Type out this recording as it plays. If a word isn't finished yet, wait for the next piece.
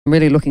I'm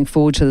really looking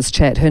forward to this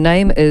chat. Her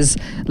name is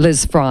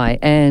Liz Fry,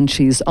 and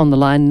she's on the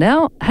line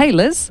now. Hey,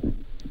 Liz.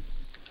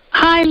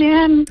 Hi,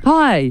 Leanne.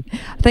 Hi.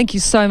 Thank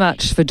you so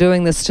much for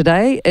doing this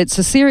today. It's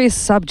a serious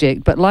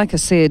subject, but like I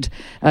said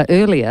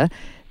earlier,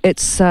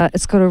 it's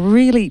got a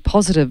really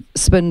positive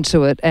spin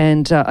to it,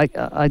 and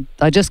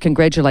I just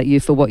congratulate you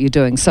for what you're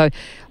doing. So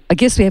I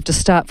guess we have to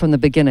start from the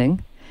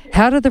beginning.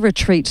 How did the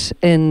retreat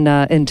in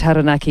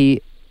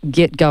Taranaki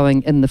get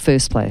going in the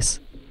first place?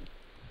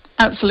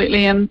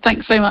 Absolutely, and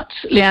thanks so much,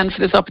 Leanne, for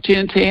this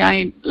opportunity.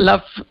 I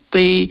love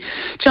the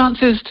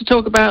chances to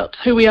talk about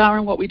who we are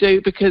and what we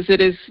do, because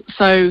it is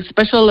so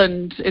special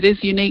and it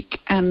is unique,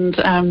 and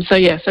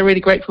so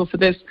really grateful for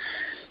this.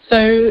 So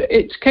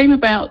it came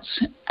about,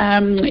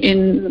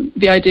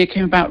 the idea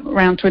came about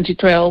around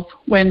 2012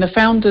 when the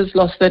founders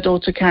lost their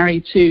daughter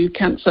Carrie to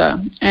cancer,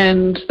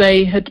 and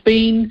they had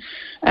been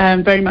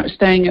very much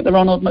staying at the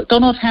Ronald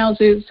McDonald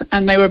houses,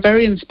 and they were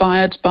very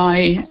inspired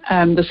by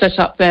the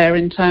setup there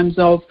in terms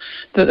of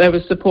that there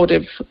was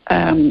supportive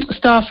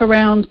staff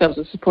around, there was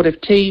a supportive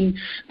team,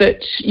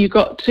 that you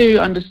got to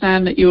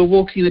understand that you were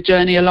walking the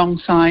journey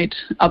alongside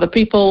other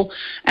people,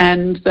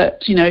 and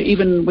that, you know,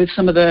 even with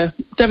some of the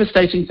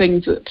devastating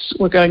things that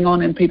were going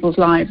on in people's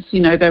lives, you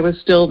know, there was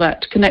still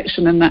that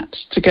connection and that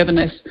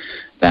togetherness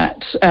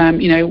that,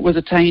 was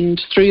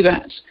attained through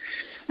that.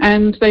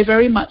 And they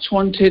very much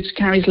wanted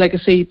Carrie's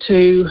legacy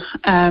to,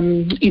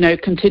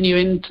 continue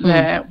into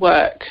their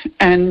work.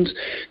 And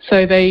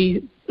so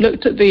they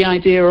looked at the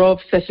idea of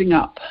setting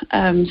up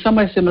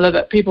somewhere similar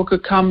that people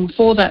could come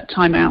for that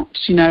time out,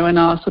 and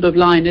our sort of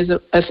line is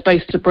a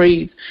space to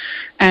breathe.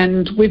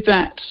 And with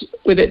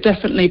it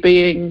definitely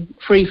being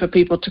free for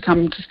people to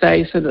come to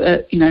stay, so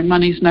that,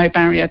 money's no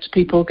barrier to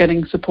people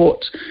getting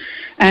support.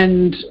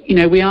 And,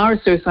 we are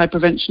a suicide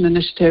prevention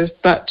initiative,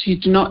 but you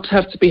do not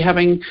have to be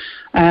having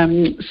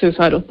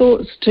suicidal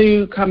thoughts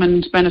to come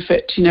and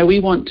benefit.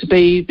 We want to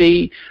be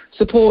the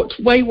support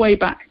way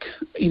back,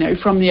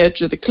 from the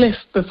edge of the cliff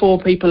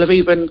before people have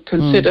even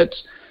considered,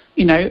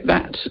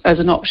 that as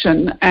an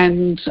option,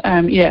 and,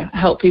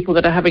 help people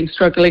that are having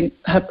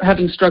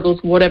struggles,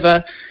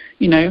 whatever,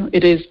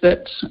 it is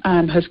that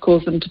has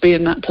caused them to be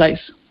in that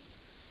place.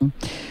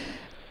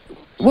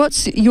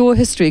 What's your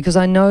history? Because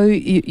I know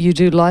you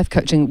do life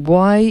coaching.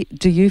 Why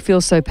do you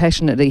feel so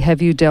passionately?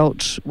 Have you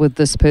dealt with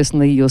this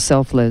personally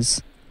yourself,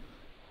 Liz,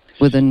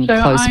 within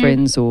close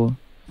friends or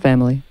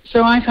family?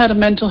 So I've had a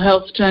mental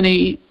health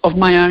journey of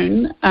my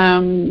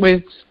own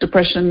with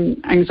depression,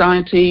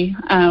 anxiety.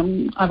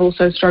 I've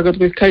also struggled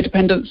with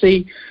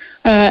codependency,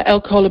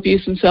 alcohol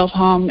abuse and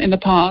self-harm in the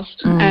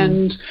past.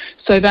 And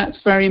so that's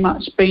very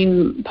much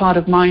been part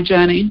of my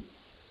journey.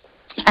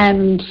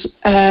 And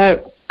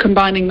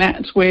combining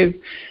that with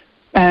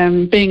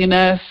being a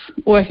nurse,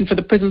 working for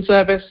the prison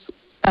service,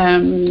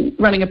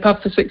 running a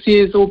pub for 6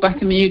 years, all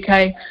back in the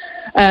UK,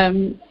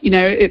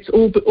 it's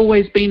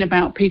always been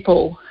about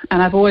people,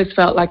 and I've always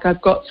felt like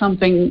I've got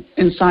something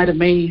inside of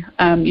me.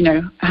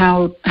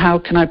 How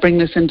can I bring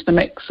this into the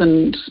mix?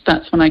 And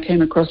that's when I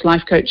came across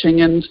life coaching.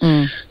 And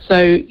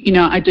so,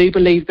 I do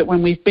believe that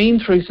when we've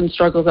been through some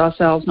struggles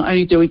ourselves, not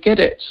only do we get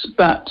it,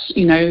 but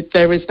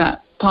there is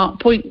that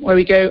point where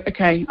we go,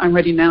 okay, I'm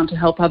ready now to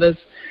help others.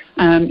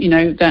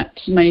 That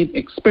may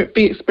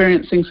be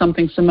experiencing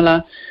something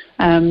similar,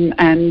 and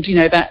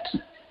that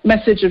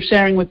message of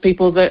sharing with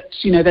people that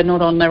they're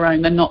not on their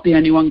own, they're not the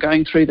only one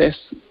going through this.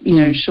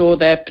 Sure,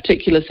 their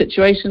particular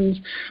situations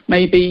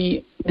may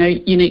be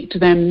unique to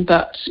them,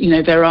 but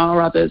there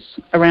are others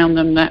around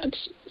them that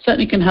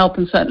certainly can help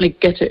and certainly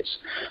get it.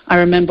 I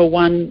remember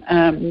one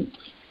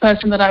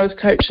person that I was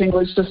coaching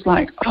was just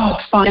like, oh,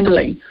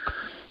 finally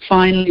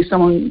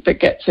someone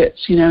that gets it,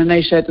 and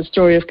they shared the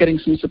story of getting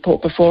some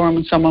support before them,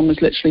 and someone was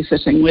literally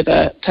sitting with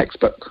a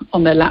textbook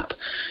on their lap,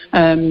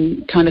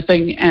 kind of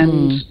thing.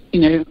 And,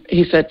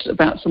 he said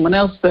about someone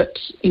else that,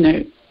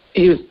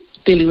 he was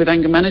dealing with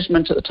anger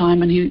management at the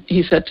time, and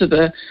he said to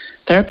the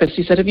therapist,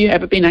 he said, have you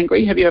ever been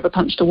angry? Have you ever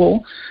punched a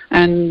wall?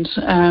 And,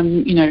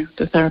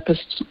 the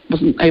therapist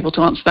wasn't able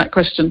to answer that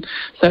question.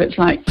 So it's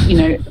like,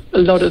 a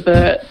lot of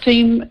the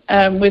team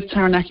with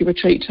Taranaki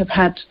Retreat have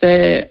had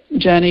their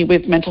journey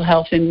with mental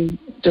health in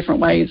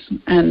different ways.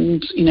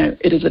 And,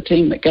 it is a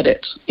team that get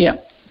it. Yeah.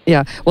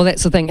 Yeah. Well,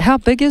 that's the thing. How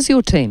big is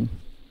your team?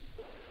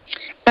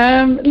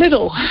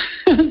 Little.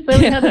 So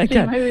we had a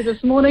team maybe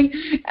this morning,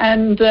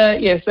 and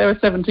yes, there were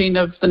 17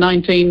 of the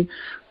 19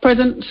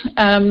 present,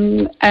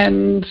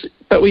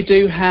 but we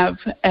do have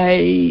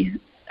a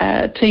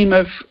team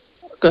of,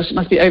 it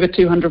must be over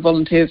 200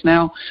 volunteers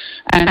now,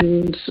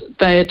 and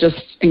they're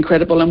just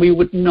incredible, and we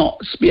would not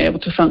be able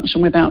to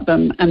function without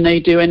them. And they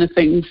do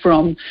anything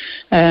from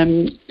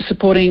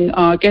supporting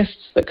our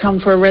guests that come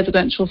for a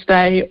residential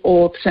stay,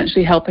 or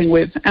potentially helping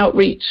with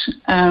outreach,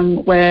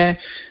 where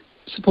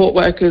support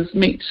workers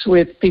meet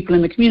with people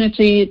in the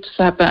community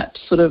to have that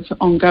sort of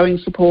ongoing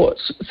support.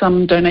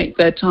 Some donate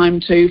their time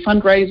to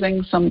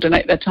fundraising, some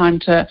donate their time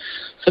to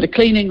sort of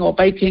cleaning or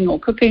baking or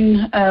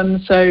cooking.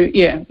 So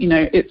yeah,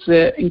 it's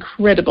an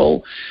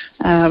incredible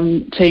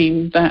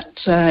team that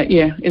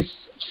is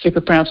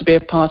super proud to be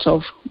a part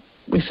of.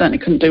 we certainly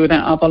couldn't do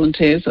without our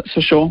volunteers, that's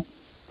for sure.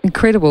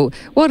 Incredible.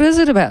 What is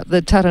it about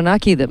the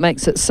Taranaki that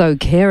makes it so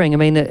caring? I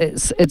mean,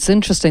 it's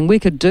interesting. We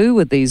could do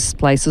with these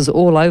places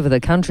all over the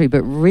country,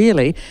 but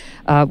really,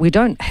 we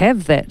don't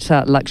have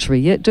that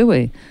luxury yet, do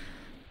we?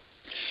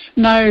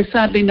 No,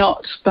 sadly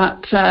not.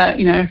 But,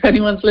 if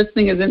anyone's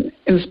listening is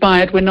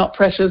inspired, we're not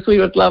precious. We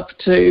would love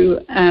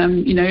to,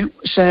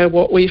 share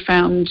what we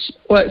found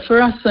works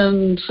for us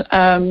and,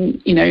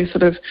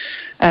 sort of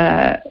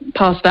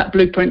pass that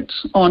blueprint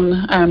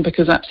on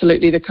because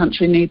absolutely the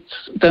country needs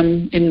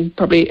them in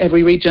probably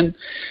every region.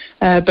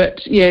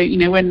 But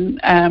when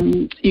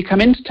you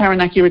come into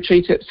Taranaki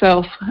Retreat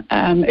itself,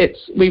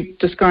 we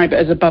describe it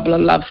as a bubble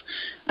of love.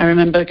 I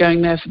remember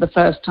going there for the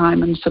first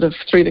time and sort of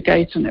through the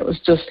gate, and it was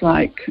just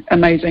like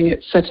amazing.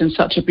 It's set in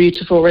such a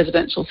beautiful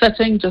residential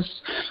setting,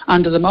 just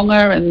under the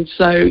monga, and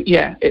so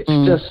it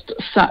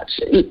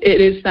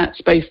is that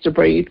space to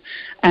breathe,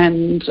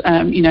 and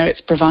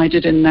it's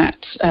provided in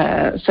that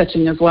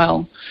setting as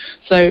well.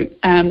 So,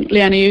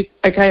 Leanne, are you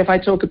okay if I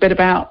talk a bit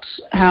about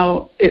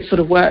how it sort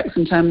of works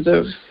in terms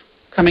of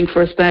coming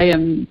for a stay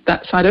and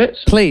that side of it?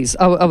 Please,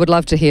 I would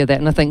love to hear that,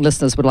 and I think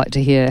listeners would like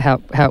to hear how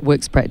it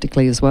works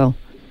practically as well.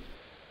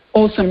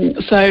 Awesome.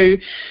 So,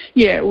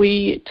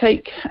 we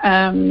take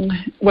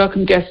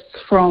welcome guests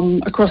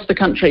from across the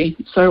country.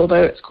 So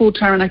although it's called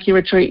Taranaki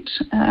Retreat,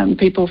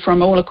 people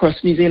from all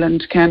across New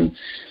Zealand can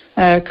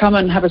come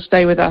and have a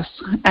stay with us.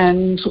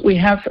 And we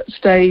have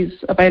stays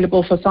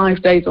available for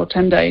 5 days or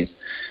 10 days.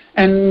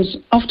 And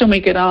often we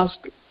get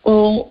asked,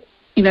 well,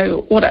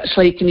 what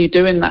actually can you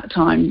do in that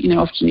time?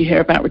 Often you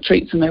hear about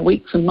retreats and they're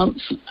weeks and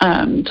months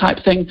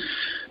type thing.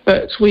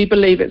 But we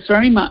believe it's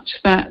very much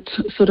that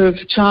sort of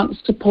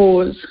chance to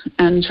pause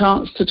and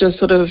chance to just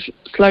sort of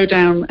slow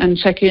down and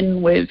check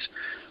in with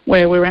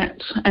where we're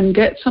at and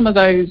get some of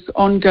those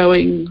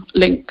ongoing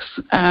links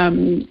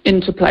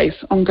into place,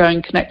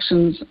 ongoing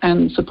connections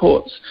and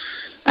supports.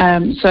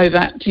 So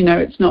that,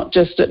 it's not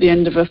just at the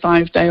end of a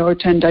 5-day or a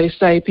 10-day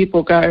stay,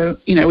 people go,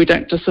 we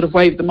don't just sort of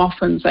wave them off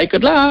and say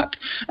good luck,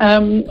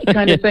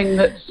 kind of thing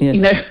that's,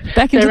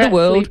 back into the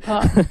world.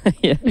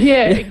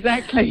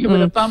 Exactly,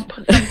 with a bump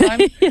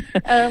sometimes.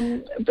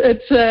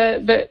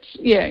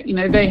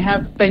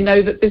 They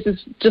know that this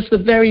is just the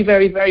very,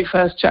 very, very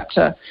first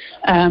chapter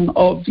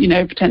of,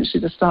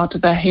 potentially the start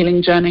of their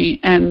healing journey,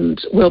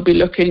 and we'll be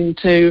looking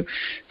to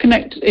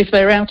connect, if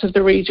they're out of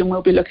the region,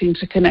 we'll be looking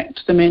to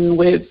connect them in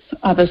with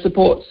other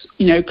supports,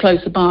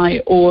 closer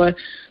by, or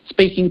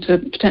speaking to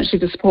potentially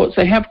the supports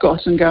they have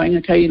got and going,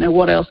 okay,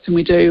 what else can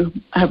we do?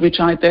 Have we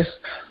tried this?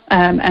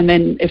 And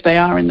then if they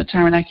are in the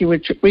Taranaki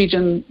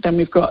region, then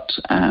we've got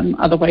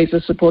other ways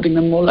of supporting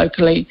them more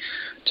locally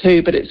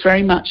too. But it's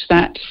very much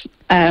that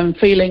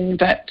feeling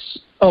that,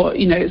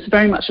 it's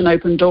very much an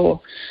open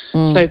door,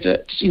 so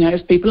that,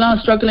 if people are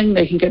struggling,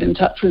 they can get in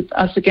touch with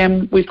us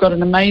again. We've got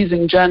an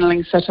amazing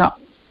journaling set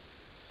up,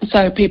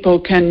 so people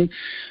can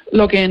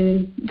log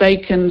in, they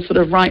can sort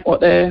of write what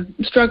they're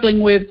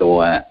struggling with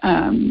or,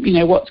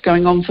 what's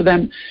going on for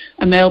them,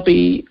 and they'll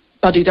be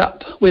buddied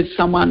up with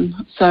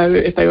someone. So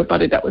if they were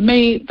buddied up with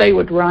me, they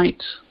would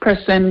write,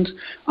 press send,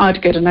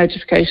 I'd get a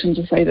notification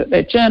to say that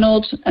they've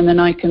journaled, and then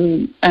I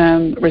can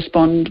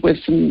respond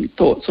with some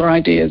thoughts or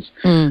ideas,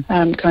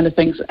 kind of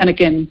things. And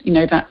again,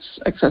 that's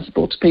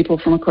accessible to people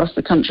from across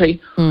the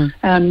country. All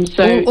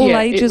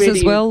ages really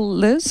as well,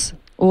 Liz?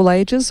 All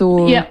ages?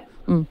 Or Yeah.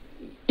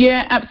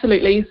 Yeah,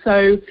 absolutely.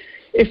 So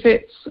if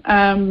it's,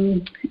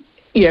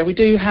 we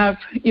do have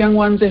young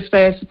ones if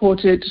they're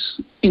supported,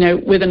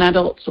 with an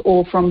adult,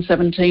 or from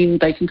 17,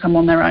 they can come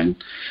on their own.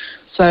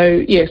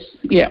 So yes,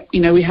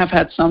 we have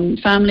had some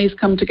families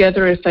come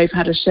together if they've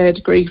had a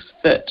shared grief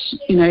that,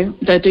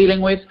 they're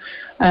dealing with,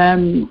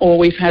 or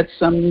we've had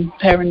some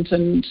parent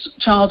and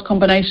child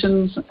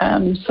combinations.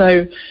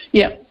 So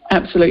yeah,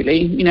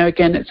 absolutely.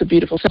 Again, it's a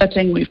beautiful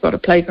setting. We've got a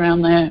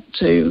playground there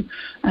too,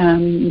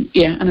 and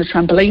a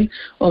trampoline,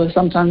 although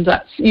sometimes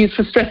that's used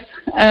for stress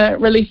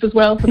relief as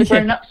well for the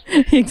grown-ups.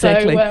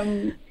 Exactly.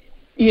 So,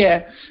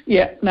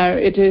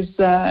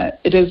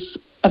 it is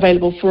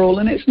available for all.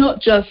 And it's not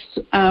just,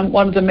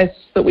 one of the myths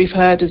that we've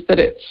heard is that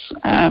it's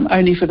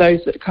only for those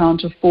that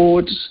can't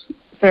afford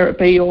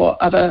therapy or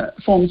other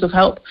forms of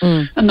help,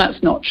 and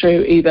that's not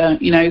true either.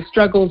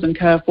 Struggles and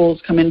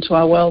curveballs come into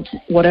our world,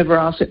 whatever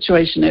our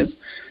situation is.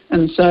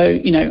 And so,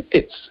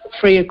 it's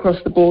free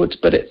across the board,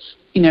 but it's,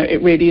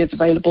 it really is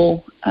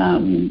available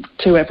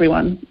to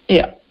everyone.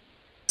 Yeah.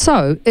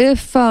 So,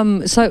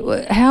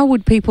 how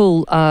would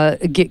people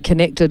get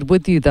connected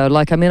with you, though?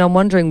 I'm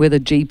wondering whether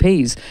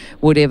GPs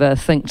would ever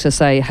think to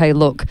say, hey,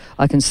 look,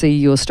 I can see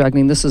you're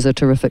struggling. This is a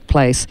terrific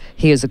place.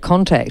 Here's a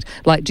contact.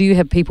 Do you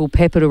have people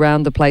peppered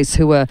around the place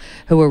who are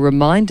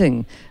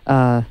reminding,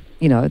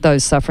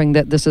 those suffering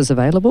that this is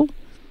available?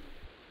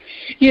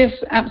 Yes,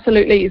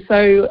 absolutely.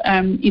 So,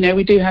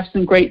 we do have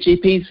some great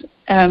GPs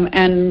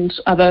and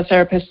other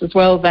therapists as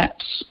well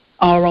that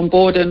are on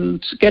board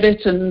and get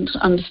it and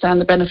understand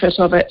the benefit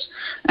of it.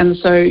 And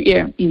so,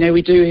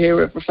 we do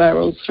hear of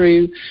referrals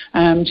through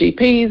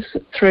GPs,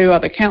 through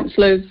other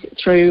counsellors,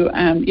 through,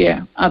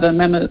 other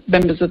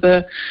members of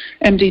the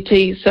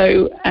MDT.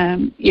 So,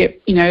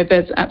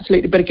 there's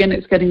absolutely, but again,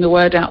 it's getting the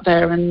word out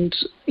there. And,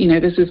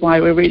 this is why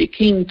we're really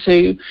keen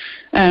to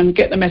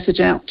get the message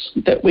out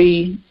that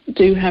we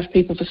do have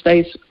people for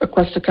stays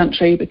across the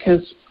country,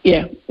 because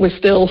we're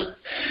still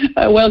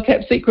a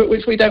well-kept secret,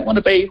 which we don't want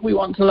to be. We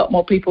want a lot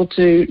more people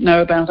to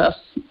know about us.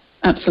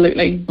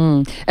 Absolutely.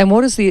 And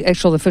what is the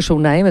actual official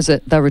name? Is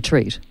it the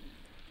retreat?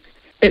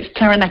 It's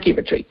Taranaki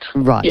Retreat.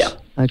 Right. Yeah.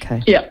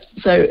 Okay. Yeah.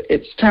 So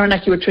it's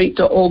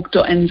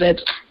taranakiretreat.org.nz.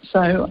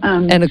 So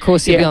and of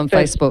course you'll be on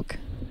Facebook.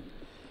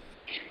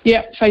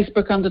 Yeah,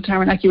 Facebook under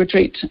Taranaki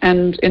Retreat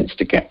and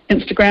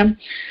Instagram.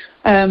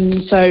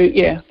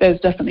 There's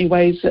definitely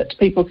ways that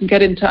people can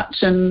get in touch,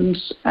 and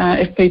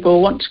if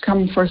people want to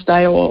come for a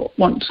stay or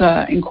want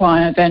to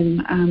inquire,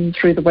 then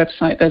through the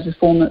website there's a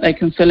form that they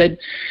can fill in,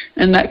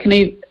 and that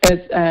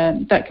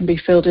can be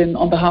filled in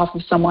on behalf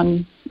of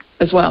someone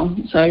as well.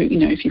 So,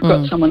 if you've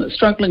got someone that's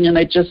struggling and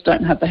they just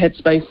don't have the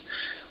headspace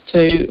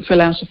to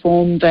fill out a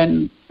form,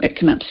 then it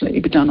can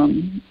absolutely be done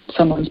on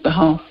someone's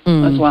behalf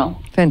as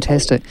well.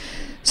 Fantastic.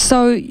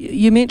 So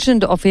you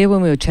mentioned off air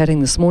when we were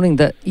chatting this morning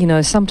that,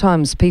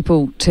 sometimes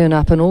people turn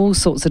up in all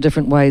sorts of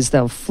different ways.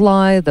 They'll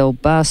fly, they'll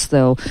bus,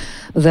 they'll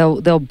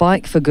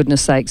bike, for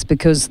goodness sakes,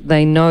 because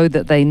they know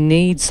that they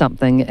need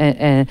something,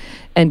 and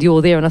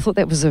you're there. And I thought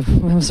that was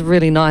a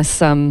really nice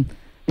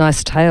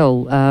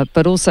tale,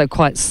 but also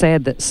quite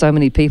sad that so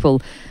many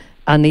people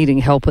are needing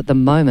help at the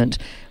moment.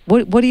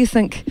 What do you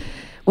think?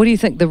 What do you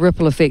think the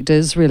ripple effect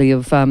is really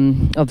of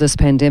this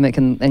pandemic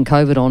and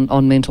COVID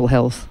on mental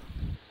health?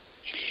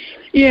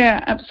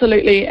 Yeah,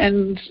 absolutely.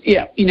 And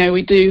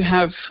we do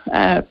have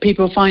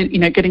people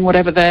getting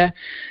whatever their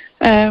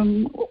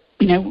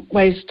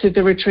ways to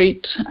the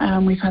retreat.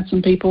 We've had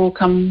some people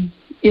come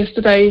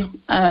yesterday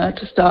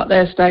to start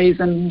their stays,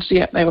 and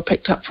they were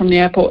picked up from the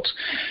airport.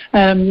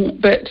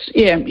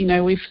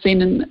 We've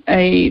seen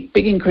a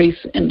big increase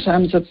in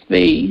terms of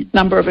the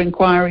number of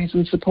inquiries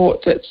and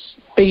support that's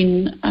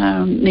been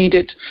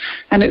needed,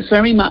 and it's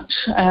very much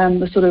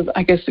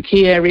the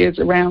key areas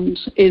around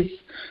is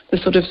the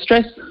sort of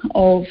stress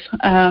of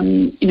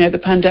the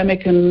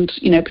pandemic, and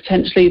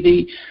potentially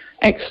the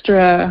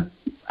extra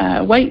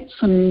weights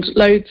and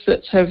loads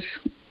that have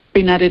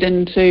been added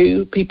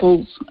into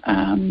people's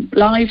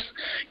lives.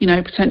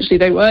 Potentially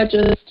they were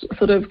just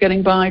sort of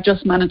getting by,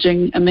 just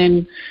managing, and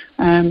then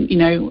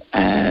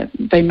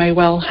they may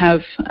well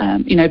have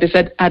this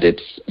added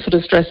sort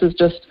of stress has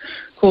just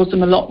caused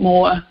them a lot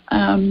more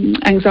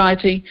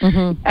anxiety,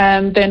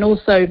 and then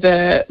also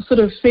the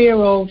sort of fear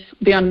of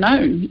the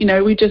unknown.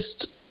 We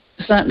just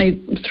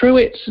certainly through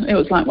it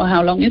was like, well,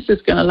 how long is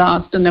this going to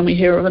last? And then we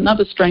hear of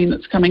another strain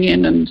that's coming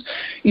in, and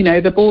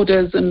the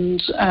borders,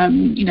 and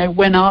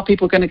when are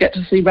people going to get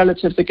to see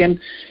relatives again?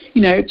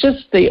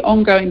 Just the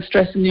ongoing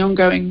stress and the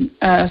ongoing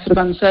sort of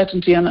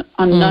uncertainty and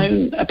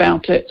unknown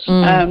about it.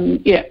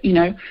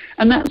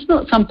 And that's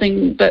not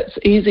something that's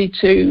easy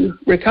to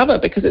recover,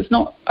 because it's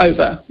not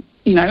over.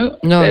 No.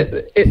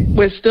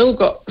 We've still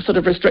got sort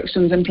of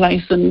restrictions in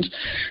place and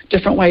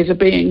different ways of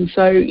being.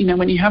 So,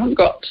 when you haven't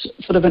got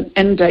sort of an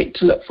end date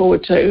to look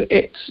forward to,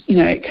 it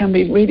can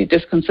be really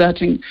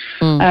disconcerting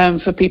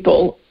for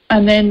people.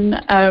 And then,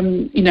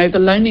 the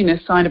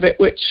loneliness side of it,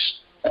 which,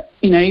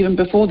 even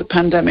before the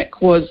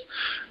pandemic was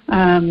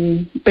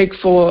big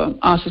for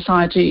our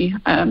society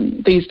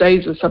these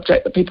days, a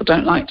subject that people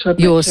don't like to admit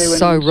to. You're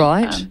so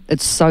right.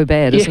 It's so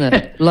bad, isn't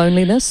it?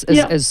 Loneliness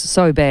is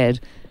so bad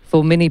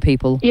for many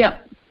people. Yeah,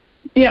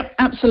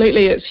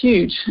 absolutely. It's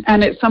huge.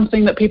 And it's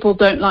something that people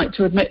don't like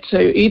to admit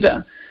to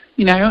either,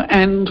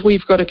 and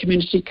we've got a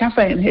community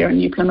cafe in here in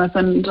New Plymouth,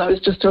 and I was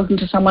just talking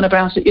to someone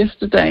about it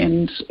yesterday,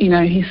 and,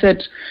 he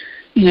said,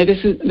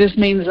 this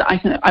means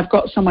that I've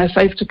got somewhere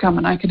safe to come,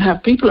 and I can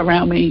have people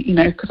around me,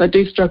 because I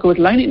do struggle with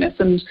loneliness.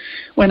 And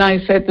when I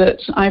said that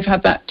I've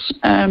had that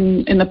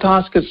in the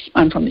past, because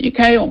I'm from the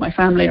UK, all my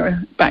family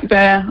are back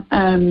there,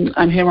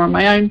 I'm here on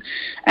my own,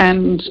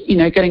 and,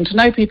 getting to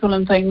know people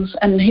and things,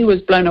 and he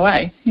was blown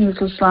away. He was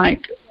just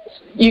like,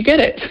 you get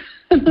it.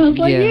 And I was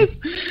like, yes,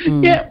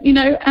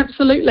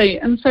 absolutely.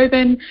 And so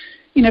then,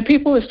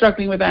 people were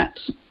struggling with that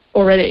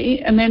already,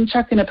 and then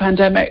chuck in a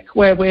pandemic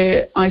where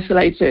we're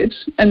isolated,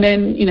 and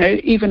then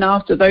even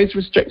after those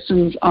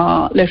restrictions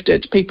are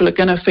lifted, people are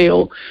going to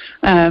feel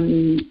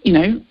again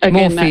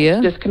that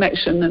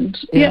disconnection, and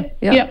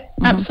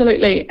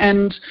absolutely.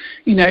 And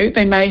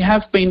they may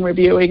have been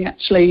reviewing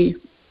actually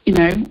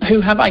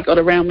who have I got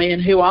around me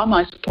and who are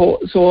my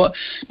supports, or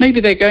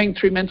maybe they're going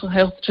through mental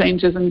health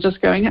changes and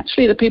just going,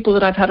 actually the people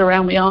that I've had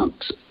around me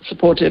aren't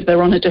supportive,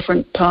 they're on a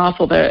different path,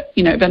 or they're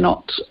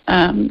not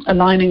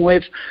aligning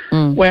with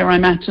where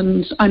I'm at.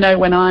 And I know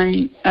when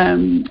I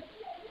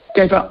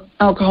gave up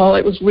alcohol,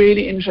 it was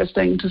really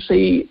interesting to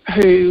see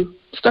who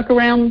stuck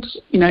around,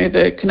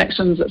 the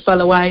connections that fell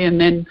away, and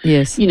then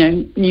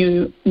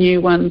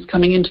new ones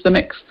coming into the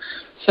mix.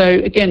 So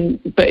again,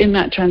 but in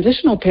that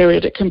transitional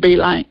period, it can be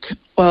like,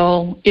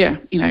 well, yeah,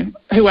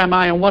 who am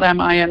I and what am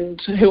I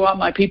and who are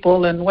my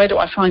people and where do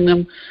I find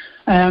them?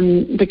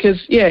 Because,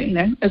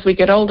 as we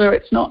get older,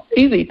 it's not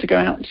easy to go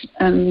out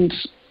and,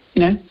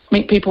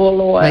 meet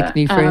people or make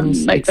new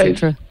friends,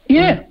 etc.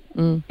 Yeah,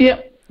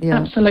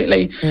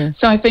 absolutely. Yeah.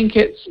 So I think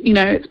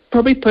it's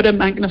probably put a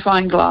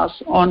magnifying glass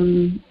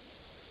on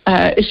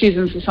issues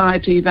in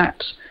society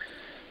that,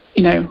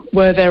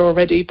 were there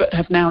already but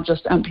have now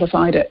just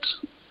amplified it.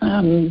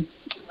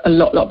 A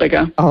lot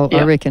bigger. Oh, yeah.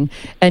 I reckon.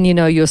 And,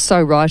 you're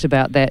so right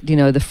about that.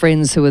 The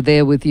friends who are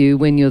there with you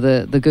when you're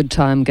the good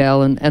time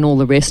gal and all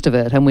the rest of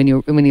it, and when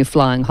you're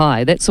flying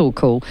high, that's all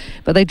cool.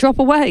 But they drop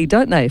away,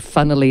 don't they,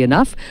 funnily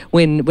enough,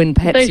 when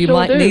perhaps you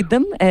might need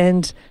them,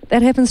 and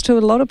that happens to a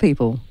lot of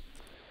people.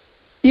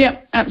 Yeah,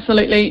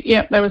 absolutely.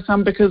 Yeah, there were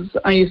some because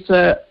I used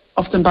to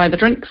often buy the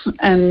drinks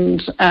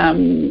and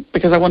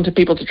because I wanted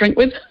people to drink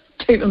with.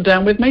 Take them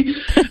down with me.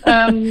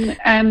 When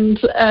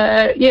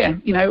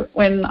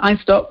I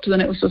stopped, then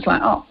it was just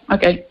like, oh,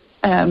 okay,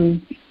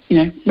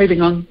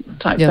 moving on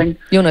type thing.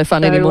 You're no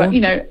fun anymore.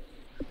 But,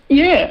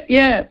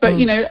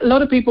 a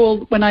lot of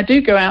people, when I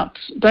do go out,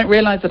 don't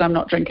realise that I'm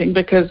not drinking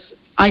because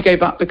I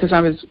gave up because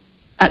I was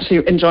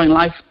actually enjoying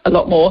life a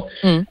lot more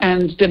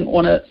and didn't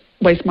want to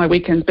waste my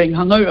weekends being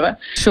hungover.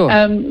 Sure.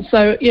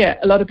 A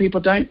lot of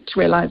people don't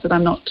realise that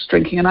I'm not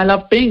drinking, and I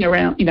love being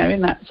around,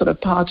 in that sort of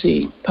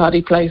party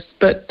place.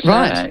 But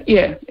right.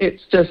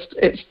 It's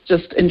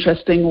just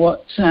interesting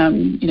what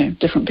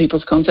different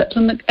people's concepts.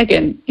 And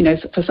again,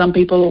 for some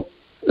people,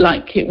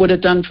 like it would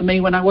have done for me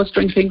when I was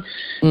drinking,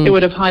 it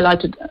would have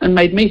highlighted and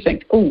made me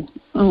think, oh,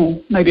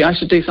 maybe I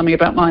should do something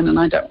about mine, and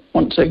I don't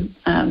want to.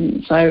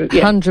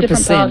 100%.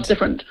 Different paths,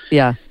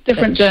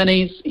 different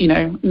journeys.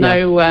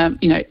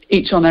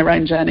 Each on their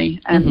own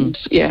journey. And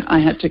I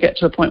had to get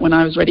to a point when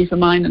I was ready for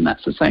mine, and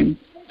that's the same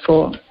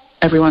for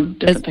everyone.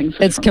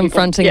 It's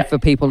confronting for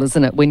people,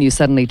 isn't it, when you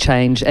suddenly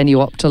change and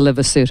you opt to live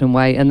a certain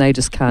way, and they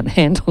just can't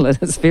handle it.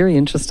 It's very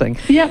interesting.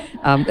 Yeah.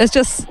 It's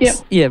just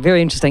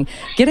very interesting.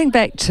 Getting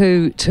back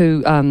to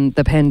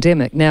the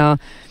pandemic now.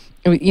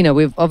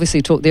 We've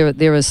obviously talked,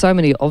 there are so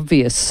many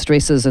obvious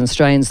stresses and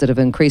strains that have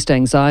increased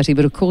anxiety,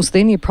 but of course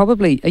then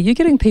are you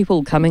getting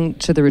people coming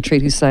to the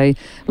retreat who say,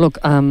 look,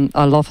 I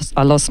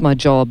lost my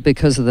job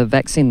because of the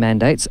vaccine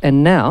mandates,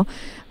 and now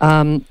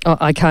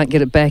I can't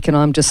get it back, and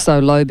I'm just so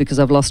low because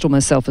I've lost all my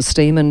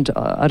self-esteem and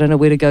I don't know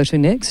where to go to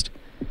next?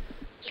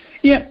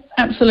 Yeah,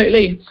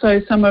 absolutely.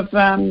 So some of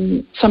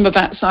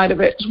that side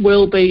of it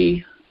will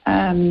be,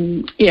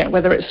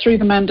 whether it's through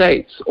the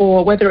mandates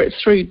or whether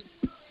it's through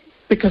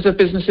because of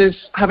businesses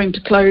having to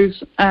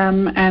close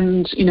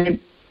and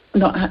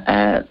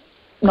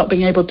not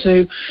being able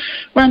to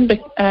run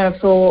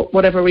for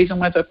whatever reason,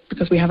 whether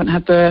because we haven't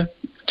had the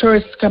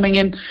tourists coming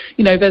in,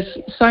 there's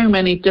so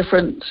many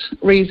different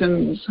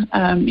reasons,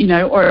 or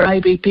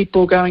maybe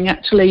people going,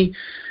 actually,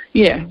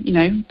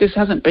 this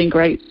hasn't been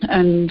great,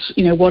 and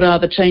what are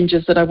the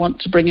changes that I want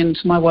to bring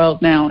into my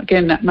world now?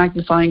 Again, that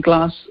magnifying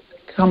glass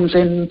comes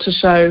in to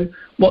show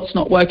what's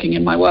not working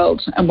in my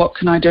world and what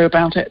can I do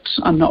about it.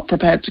 I'm not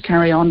prepared to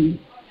carry on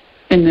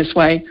in this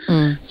way.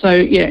 So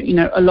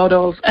a lot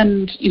of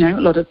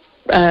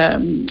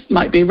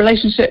might be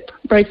relationship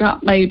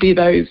breakup, maybe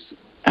those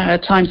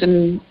times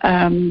in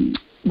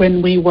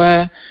when we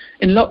were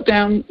in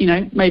lockdown,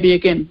 maybe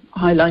again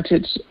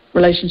highlighted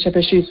relationship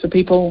issues for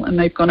people, and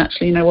they've gone,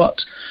 actually,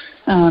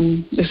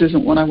 this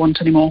isn't what I want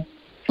anymore.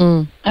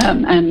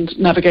 And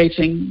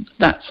navigating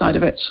that side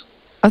of it.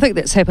 I think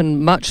that's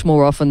happened much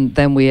more often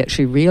than we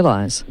actually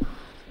realise.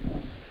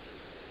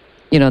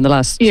 In the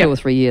last 2 or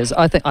 3 years,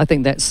 I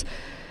think that's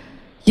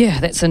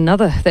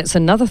another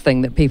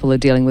thing that people are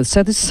dealing with.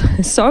 So there's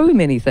so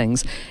many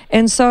things,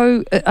 and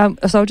so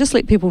I'll just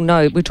let people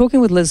know we're talking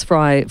with Liz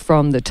Fry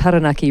from the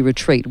Taranaki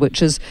retreat,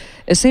 which is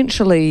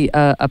essentially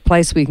a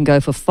place where you can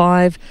go for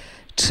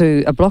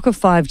a block of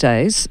 5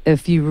 days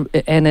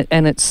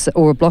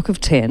or a block of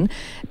 10,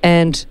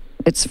 and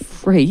it's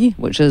free,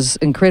 which is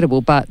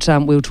incredible, but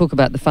we'll talk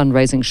about the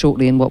fundraising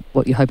shortly and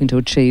what you're hoping to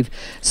achieve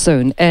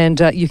soon. And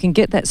you can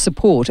get that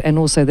support, and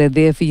also they're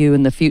there for you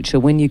in the future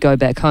when you go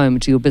back home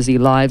to your busy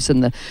lives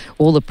and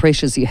all the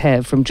pressures you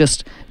have from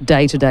just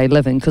day-to-day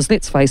living. Because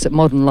let's face it,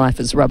 modern life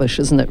is rubbish,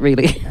 isn't it,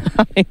 really?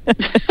 I mean,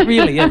 it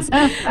really is.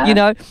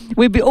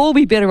 We'd all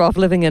be better off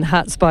living in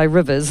huts by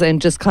rivers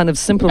and just kind of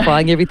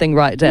simplifying everything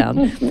right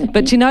down.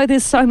 But,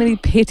 there's so many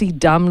petty,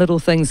 dumb little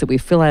things that we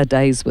fill our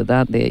days with,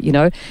 aren't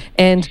there,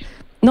 And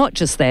not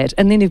just that,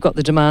 and then you've got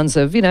the demands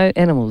of,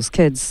 animals,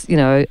 kids,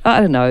 I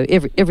don't know,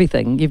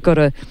 everything. You've got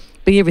to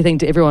be everything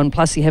to everyone,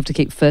 plus you have to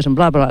keep fit and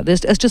blah, blah, blah.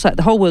 It's just like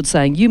the whole world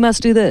saying, you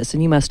must do this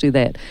and you must do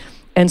that.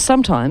 And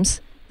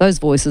sometimes those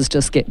voices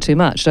just get too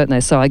much, don't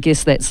they? So I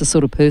guess that's the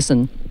sort of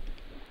person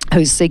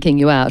who's seeking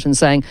you out and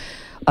saying,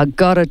 I've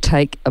got to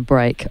take a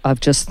break.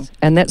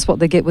 And that's what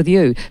they get with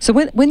you. So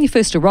when you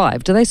first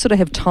arrived, do they sort of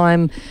have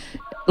time?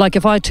 Like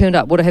if I turned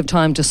up, would I have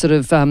time to sort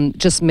of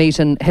just meet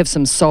and have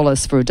some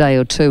solace for a day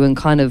or two and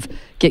kind of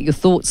get your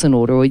thoughts in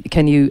order, or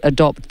can you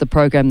adopt the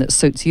program that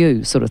suits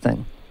you, sort of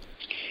thing?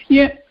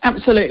 Yeah,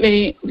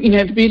 absolutely.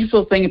 The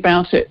beautiful thing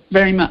about it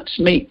very much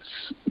meets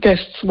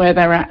guests where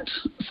they're at.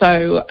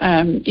 So,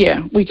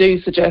 we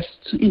do suggest,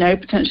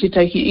 potentially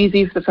taking it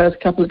easy for the first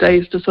couple of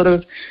days to sort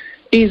of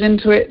ease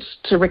into it,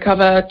 to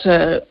recover,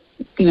 to,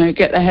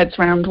 get their heads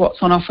around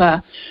what's on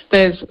offer.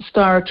 There's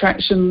star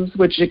attractions,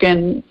 which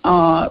again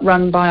are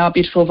run by our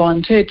beautiful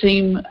volunteer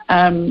team.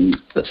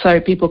 So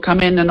people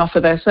come in and offer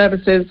their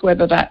services,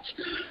 whether that's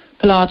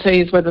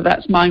Pilates, whether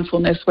that's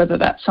mindfulness, whether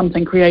that's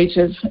something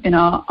creative in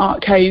our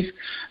art cave.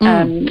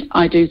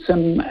 I do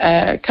some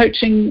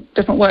coaching,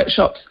 different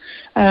workshops.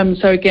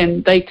 So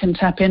again, they can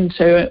tap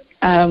into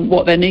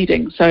what they're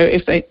needing. So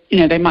if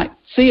they might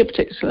see a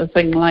particular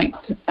thing like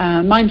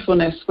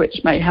mindfulness,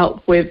 which may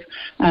help with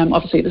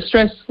obviously the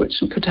stress,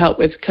 which could help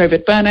with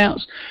COVID burnout,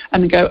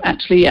 and go,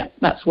 actually, yeah,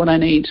 that's what I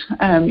need.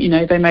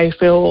 They may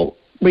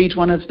read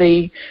one of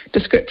the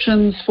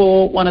descriptions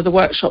for one of the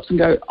workshops and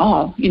go,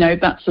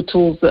 that's the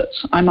tools that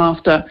I'm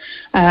after.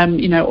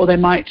 Or they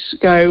might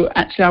go,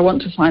 actually, I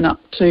want to sign up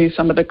to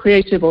some of the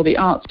creative or the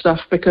art stuff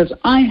because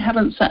I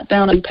haven't sat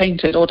down and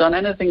painted or done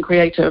anything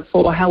creative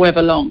for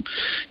however long.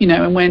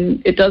 And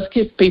when it does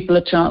give people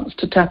a chance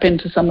to tap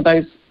into some of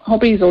those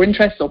hobbies or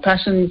interests or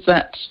passions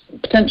that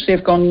potentially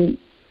have gone,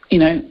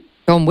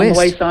 on the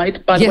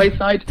wayside, by the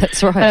wayside.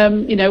 That's right.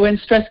 When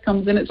stress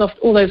comes in, it's often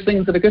all those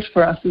things that are good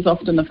for us is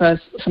often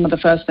some of the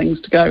first things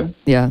to go.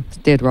 Yeah, it's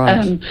dead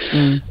right.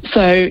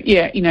 So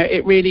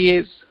it really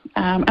is.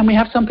 And we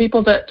have some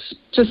people that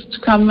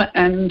just come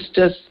and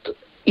just,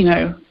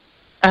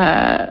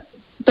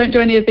 don't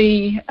do any of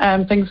the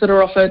things that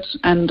are offered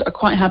and are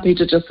quite happy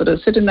to just sort of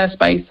sit in their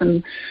space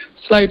and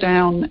slow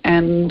down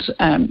and,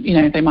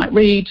 they might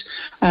read,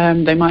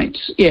 they might,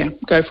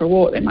 go for a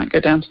walk, they might go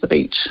down to the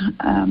beach.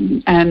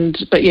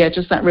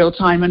 Just that real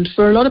time. And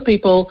for a lot of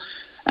people,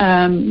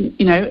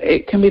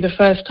 it can be the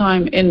first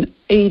time in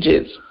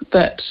ages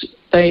that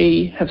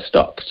they have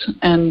stopped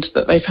and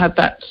that they've had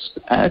that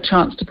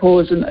chance to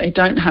pause and they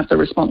don't have the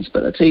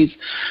responsibilities,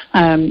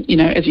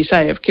 as you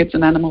say, of kids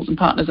and animals and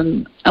partners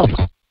and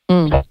alcohol.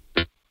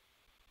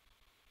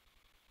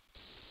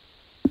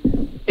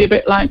 A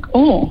bit like,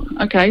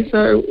 okay,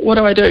 so what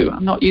do I do?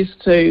 I'm not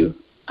used to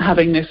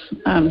having this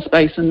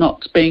space and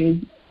not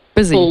being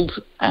busy.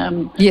 Pulled.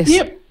 Yes.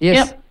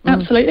 Yep.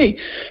 Absolutely,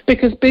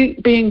 because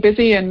being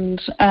busy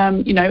and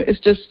is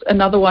just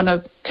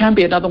can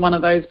be another one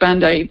of those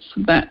band-aids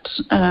that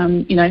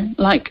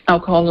like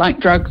alcohol, like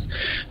drugs,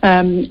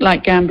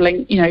 like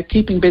gambling.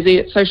 Keeping busy,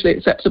 it's socially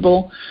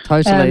acceptable.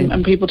 Totally.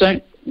 And people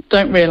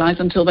don't realise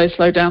until they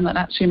slow down that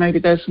actually maybe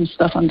there's some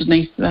stuff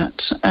underneath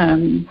that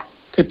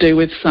could do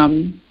with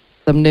some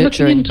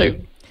nurturing. Looking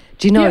into.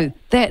 Do you know,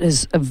 that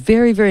is a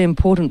very, very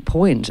important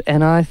point,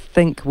 and I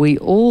think we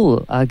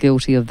all are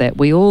guilty of that.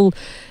 We all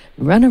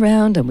run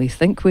around and we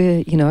think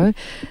we're,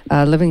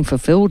 living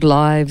fulfilled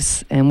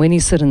lives, and when you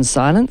sit in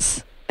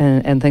silence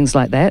and things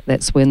like that,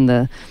 that's when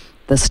the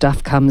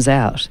stuff comes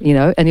out,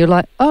 and you're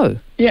like, I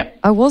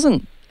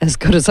wasn't as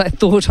good as I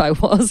thought I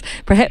was.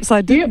 Perhaps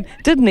I did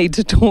need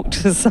to talk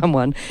to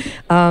someone.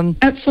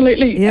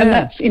 Absolutely.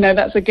 Yeah. And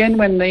that's again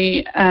when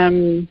the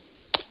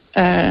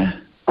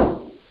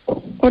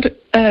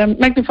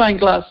magnifying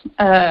glass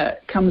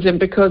comes in,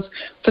 because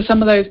for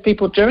some of those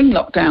people during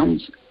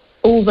lockdowns,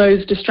 all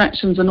those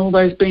distractions and all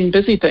those being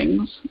busy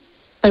things,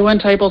 they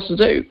weren't able to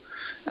do.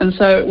 And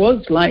so it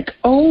was like,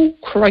 oh,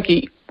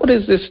 crikey, what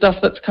is this stuff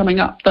that's coming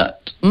up that,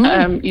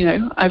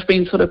 I've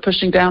been sort of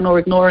pushing down or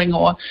ignoring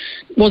or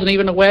wasn't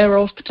even aware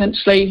of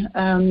potentially.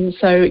 Again,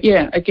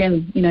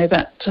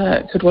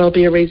 that could well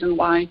be a reason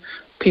why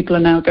people are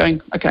now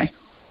going, okay,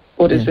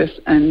 what is this?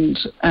 And,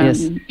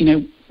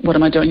 what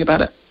am I doing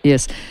about it?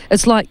 Yes.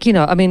 It's like,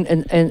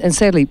 and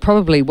sadly,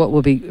 probably what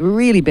will be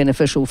really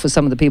beneficial for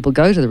some of the people who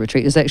go to the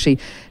retreat is actually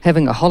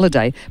having a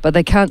holiday, but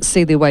they can't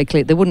see their way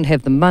clear. They wouldn't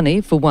have the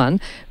money, for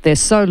one. They're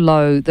so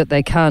low that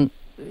they can't,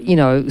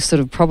 sort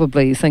of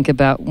probably think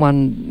about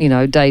one,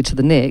 day to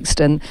the next.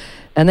 And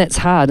that's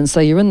hard. And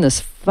so you're in this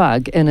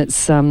fug, and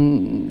it's,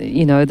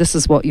 this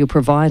is what you're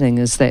providing,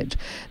 is that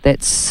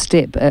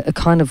step, a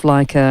kind of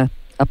like a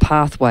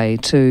pathway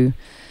to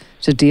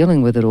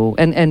dealing with it all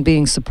and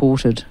being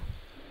supported.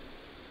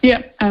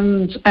 Yeah,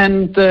 and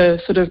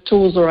the sort of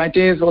tools or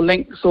ideas or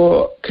links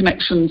or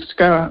connections to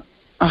go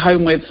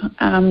home with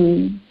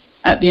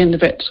at the end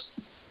of it.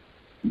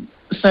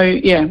 So,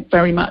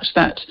 very much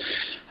that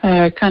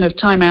kind of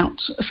time out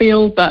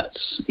feel, but,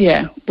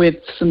 with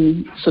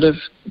some sort of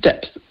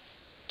depth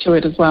to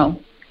it as well.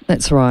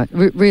 That's right.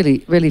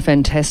 Really, really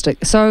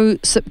fantastic. So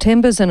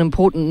September's an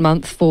important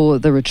month for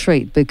the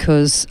retreat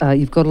because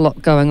you've got a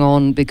lot going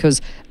on,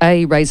 because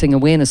raising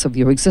awareness of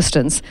your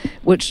existence,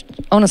 which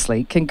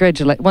honestly,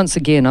 congratulate once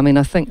again. I mean,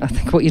 I think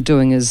what you're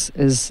doing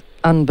is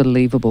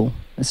unbelievable.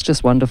 It's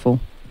just wonderful.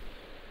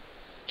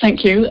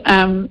 Thank you.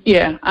 I'm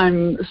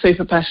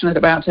super passionate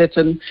about it,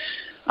 and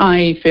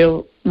I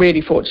feel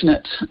really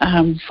fortunate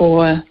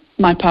for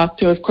my path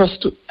to have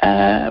crossed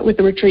with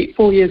the retreat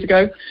 4 years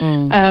ago.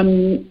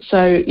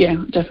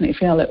 Definitely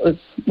feel it was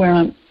where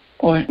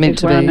or meant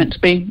is to where be. I'm meant to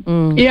be.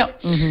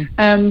 Yep.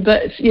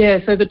 But yeah,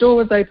 so the door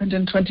was opened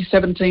in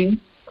 2017.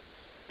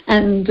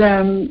 And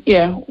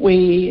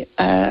we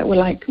were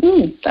like,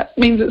 that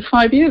means it's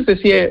 5 years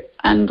this year,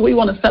 and we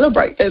want to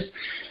celebrate this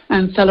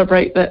and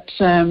celebrate that,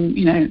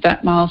 that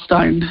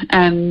milestone.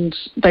 And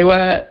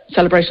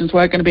celebrations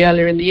were going to be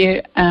earlier in the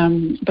year,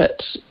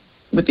 but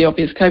with the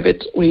obvious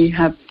COVID, we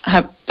have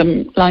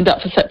them lined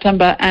up for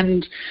September.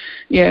 And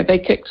yeah, they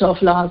kicked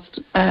off last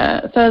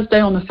Thursday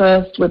on the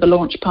 1st with a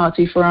launch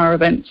party for our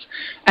events.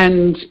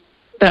 And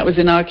that was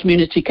in our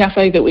community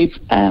cafe that we've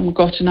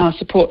got in our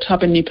support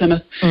hub in New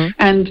Plymouth.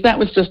 And that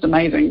was just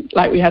amazing.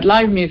 Like, we had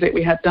live music,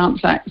 we had dance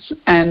acts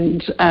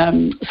and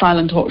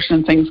silent auction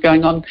and things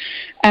going on.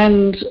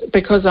 And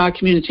because our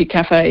community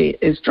cafe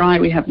is dry,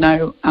 we have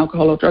no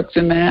alcohol or drugs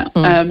in there.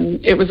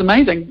 It was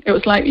amazing. It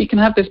was like you can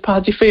have this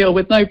party feel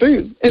with no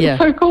booze. It was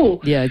so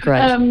cool. Yeah,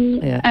 great.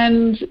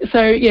 And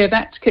so, yeah,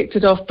 that kicked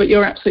it off. But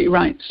you're absolutely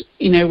right.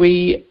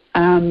 We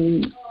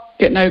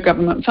get no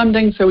government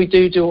funding, so we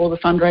do all the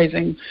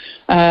fundraising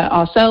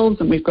ourselves,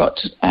 and we've got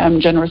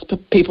generous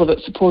people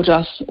that support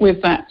us with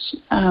that.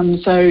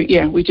 So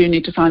yeah, we do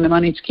need to find the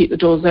money to keep the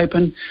doors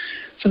open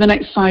for the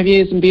next 5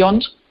 years and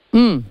beyond.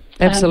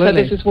 Absolutely.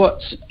 So this is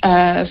what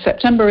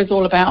September is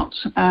all about.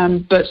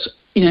 But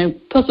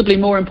possibly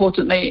more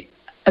importantly,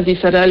 as you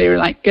said earlier,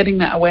 like getting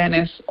that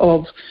awareness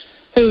of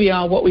who we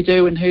are, what we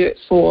do, and who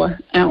it's for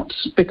out,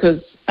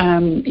 because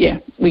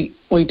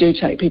we do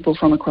take people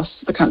from across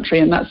the country,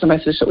 and that's the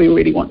message that we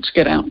really want to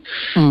get out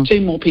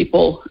to more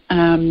people,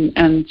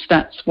 and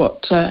that's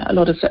what a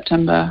lot of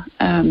September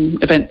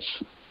events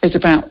is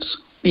about.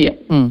 Yeah.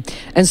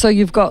 And so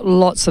you've got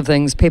lots of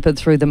things peppered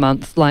through the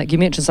month, like you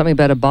mentioned something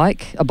about a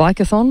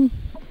bikeathon,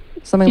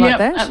 something like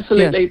that?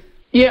 Absolutely.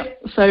 Yeah,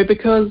 so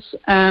because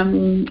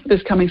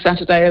this coming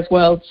Saturday as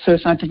well,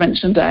 Suicide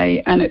Prevention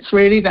Day, and it's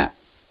really that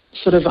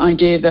sort of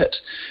idea that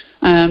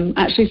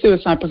actually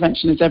suicide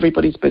prevention is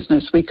everybody's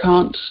business. We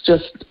can't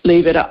just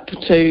leave it up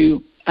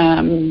to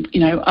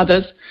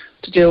others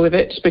to deal with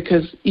it,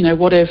 because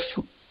what if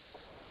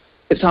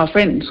it's our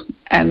friend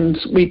and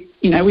we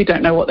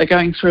don't know what they're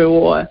going through,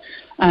 or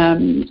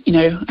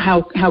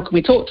how can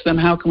we talk to them,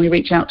 how can we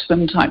reach out to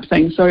them, type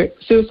thing. So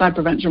suicide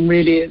prevention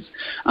really is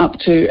up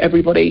to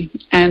everybody.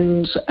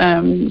 And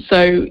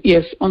so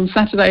yes, on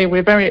Saturday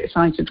we're very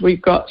excited.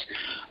 We've got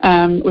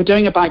we're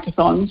doing a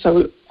bikeathon.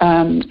 So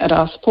at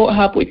our support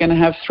hub we're going to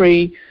have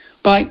 3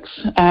 bikes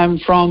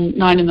from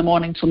 9 in the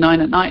morning till 9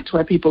 at night,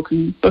 where people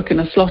can book in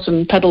a slot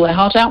and pedal their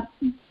heart out.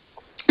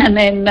 And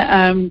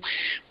then,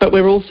 but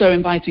we're also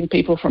inviting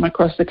people from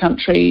across the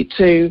country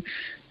to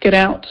get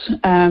out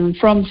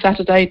from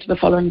Saturday to the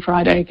following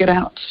Friday, get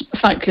out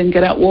cycling,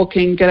 get out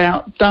walking, get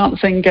out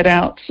dancing, get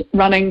out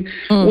running,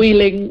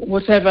 wheeling,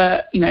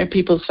 whatever,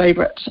 people's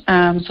favourite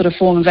sort of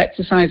form of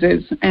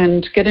exercises,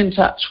 and get in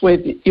touch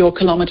with your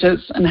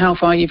kilometres and how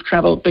far you've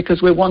travelled,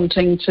 because we're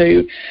wanting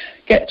to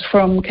get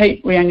from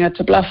Cape Reinga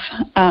to Bluff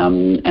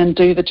and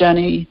do the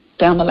journey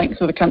down the length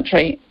of the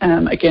country,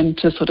 again,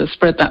 to sort of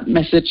spread that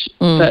message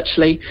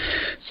virtually.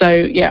 So,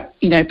 yeah,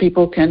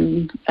 people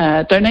can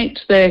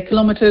donate their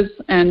kilometres,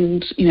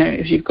 and,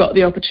 if you've got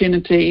the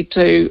opportunity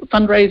to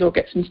fundraise or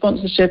get some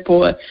sponsorship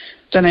or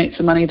donate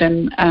some money,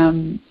 then,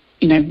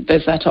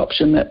 there's that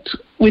option that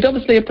we'd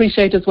obviously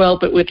appreciate as well,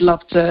 but we'd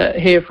love to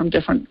hear from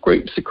different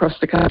groups across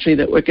the country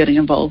that we're getting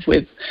involved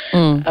with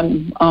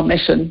our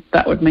mission.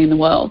 That would mean the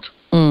world.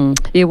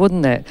 Yeah,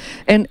 wouldn't that?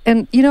 And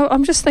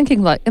I'm just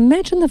thinking, like,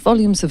 imagine the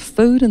volumes of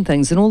food and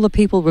things, and all the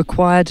people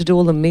required to do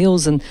all the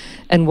meals and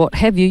what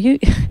have you.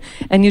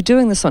 And you're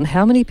doing this on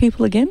how many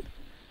people again?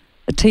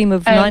 A team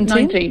of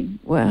 19? 19.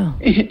 Wow.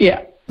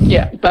 Yeah.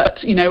 But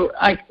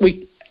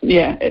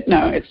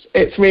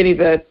it's really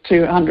the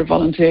 200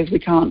 volunteers. We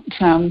can't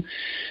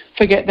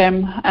forget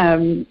them.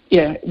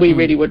 We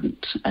really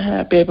wouldn't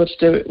be able to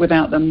do it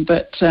without them.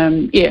 But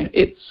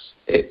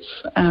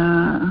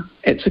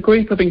it's a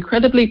group of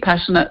incredibly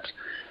passionate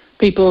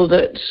people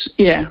that,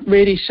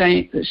 really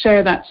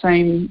share that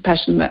same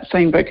passion, that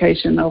same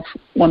vocation of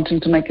wanting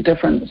to make a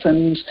difference.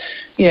 And,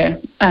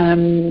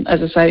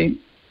 as I say,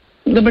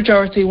 the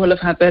majority will have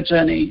had their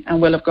journey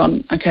and will have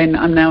gone, okay,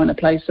 I'm now in a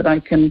place that I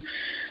can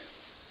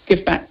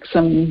give back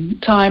some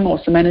time or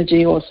some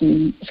energy or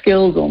some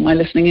skills or my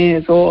listening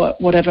ears or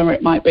whatever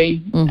it might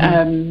be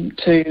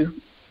to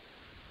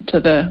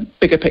the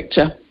bigger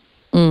picture.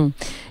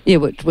 Yeah,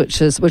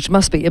 which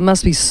must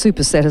be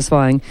super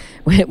satisfying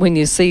when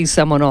you see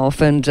someone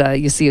off and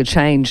you see a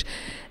change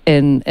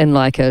in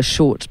like a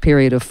short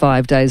period of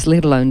 5 days,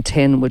 let alone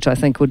 10, which I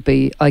think would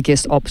be, I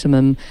guess,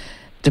 optimum,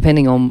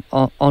 depending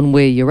on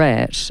where you're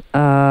at.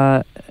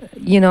 Do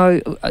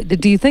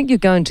you think you're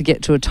going to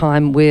get to a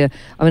time where,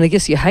 I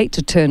guess you hate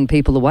to turn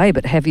people away,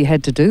 but have you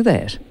had to do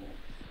that?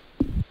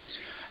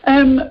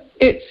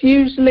 It's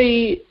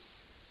usually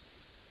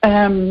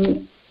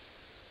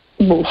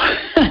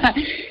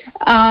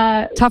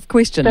Tough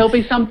question. There'll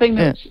be something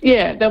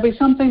there'll be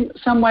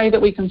some way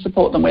that we can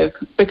support them with,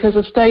 because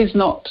a stay's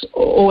not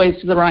always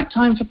the right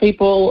time for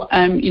people.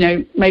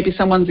 Maybe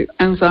someone's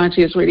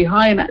anxiety is really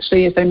high, and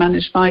actually if they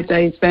manage 5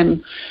 days,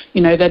 then,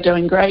 they're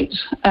doing great.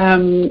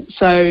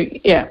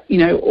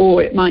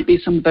 Or it might be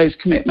some of those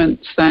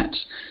commitments that,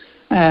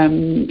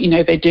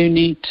 they do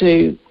need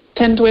to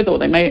tend with, or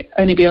they may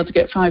only be able to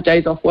get 5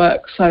 days off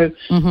work. So,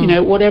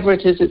 whatever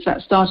it is, it's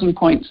that starting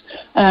point.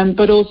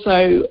 But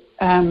also,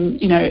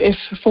 if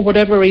for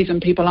whatever reason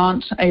people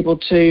aren't able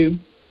to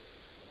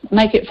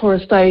make it for a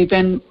stay,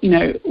 then,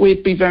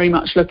 we'd be very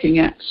much looking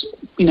at,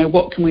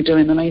 what can we do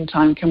in the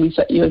meantime? Can we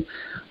set you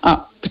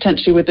up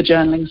potentially with the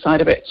journaling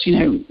side of it?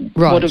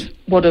 Right.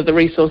 What are the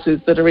resources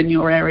that are in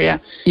your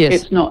area? Yes.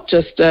 It's not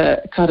just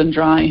a cut and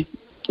dry,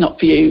 not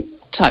for you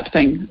type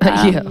thing.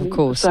 Yeah, of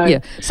course.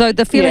 So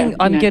the feeling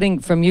I'm getting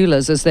from you,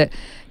 Liz, is that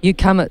you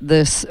come at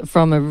this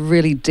from a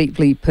really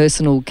deeply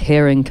personal,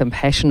 caring,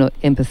 compassionate,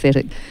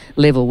 empathetic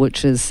level,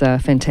 which is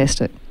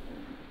fantastic.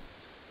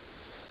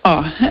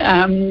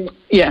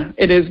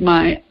 It is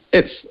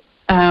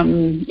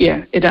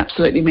it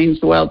absolutely means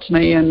the world to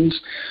me. And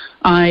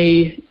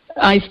I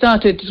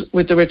started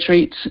with the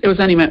retreat. It was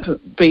only meant to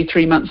be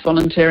 3 months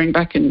volunteering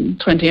back in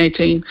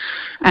 2018,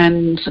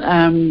 and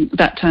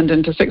that turned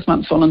into 6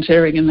 months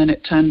volunteering, and then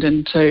it turned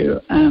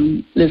into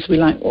Liz, we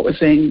like what we're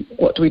seeing,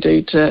 what do we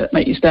do to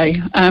make you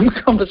stay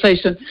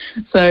conversation.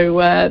 So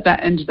that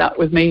ended up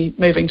with me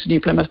moving to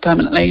New Plymouth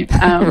permanently.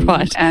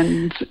 Right.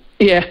 And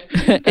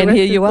and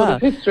here you are.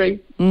 History.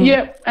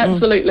 Yeah,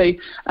 absolutely.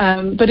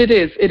 But it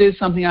is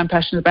something I'm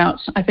passionate about.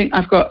 I think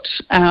I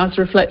was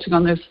reflecting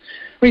on this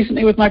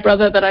recently with my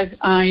brother, that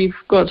I've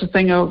got a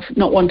thing of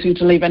not wanting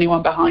to leave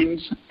anyone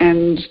behind,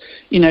 and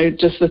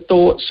just the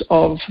thought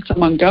of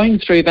someone going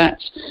through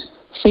that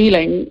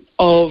feeling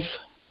of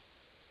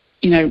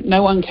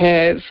no one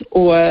cares,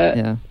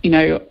 or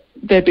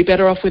they'd be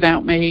better off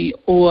without me,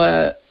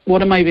 or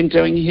what am I even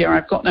doing here?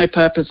 I've got no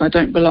purpose. I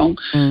don't belong.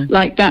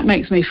 Like, that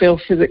makes me feel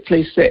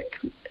physically sick.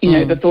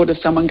 The thought of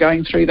someone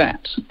going through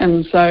that.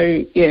 And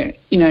so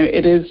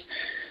it is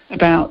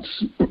about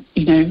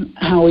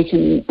how we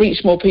can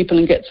reach more people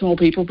and get to more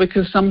people,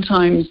 because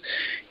sometimes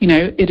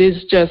it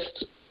is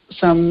just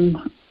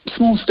some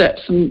small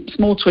steps and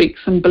small tweaks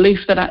and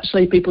belief that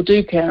actually people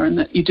do care, and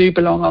that you do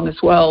belong in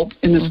this world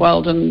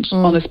and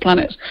on this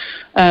planet,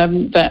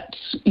 that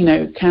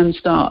can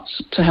start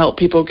to help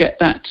people get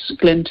that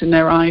glint in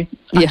their eye.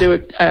 I do a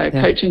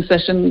coaching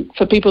session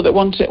for people that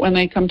want it when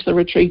they come to the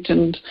retreat,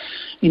 and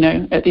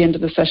at the end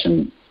of the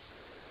session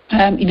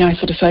I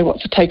sort of say,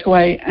 what's the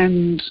takeaway?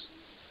 And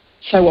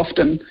so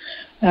often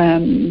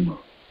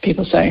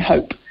people say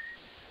hope,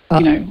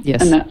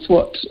 yes. And that's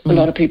what a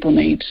lot of people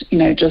need,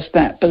 just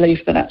that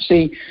belief that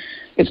actually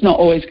it's not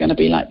always going to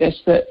be like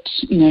this, that,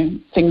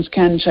 things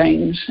can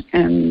change,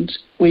 and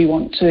we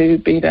want to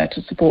be there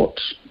to support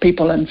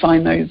people and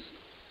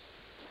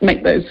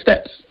make those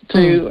steps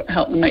to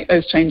help them make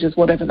those changes,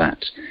 whatever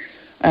that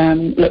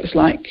looks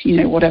like,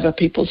 whatever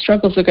people's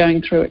struggles are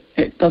going through.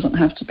 It doesn't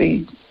have to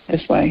be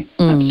this way.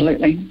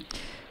 Absolutely.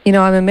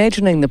 I'm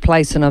imagining the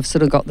place, and I've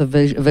sort of got the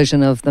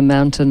vision of the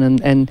mountain,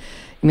 and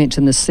you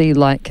mentioned the sea.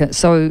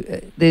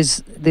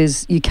 There's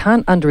you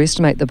can't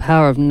underestimate the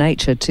power of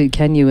nature,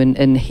 can you,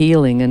 in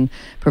healing and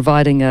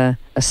providing a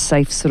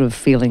safe sort of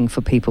feeling for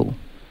people.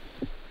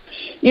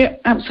 Yeah,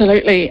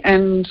 absolutely,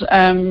 and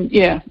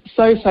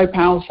so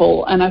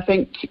powerful. And I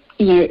think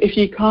if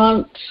you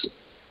can't,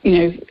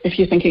 if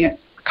you're thinking it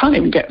can't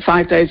even get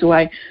 5 days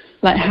away,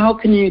 like, how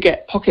can you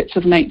get pockets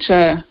of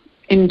nature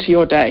into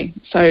your day?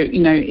 So,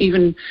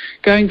 even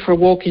going for a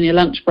walk in your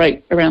lunch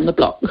break around the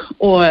block,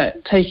 or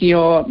taking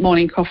your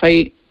morning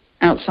coffee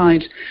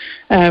outside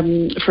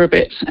for a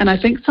bit. And I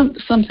think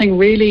something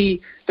really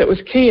that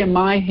was key in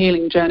my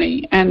healing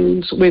journey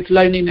and with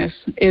loneliness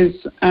is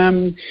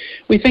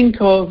we think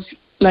of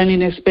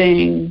loneliness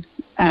being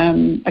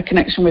a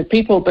connection with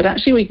people, but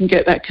actually we can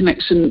get that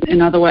connection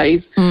in other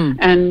ways.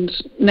 And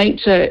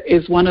nature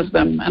is one of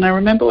them. And I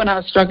remember when I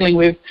was struggling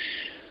with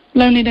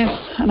loneliness,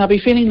 and I'd be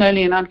feeling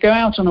lonely, and I'd go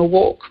out on a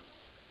walk,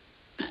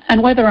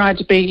 and whether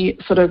I'd be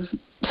sort of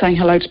saying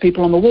hello to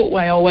people on the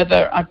walkway, or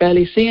whether I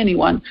barely see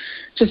anyone,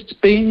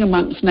 just being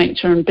amongst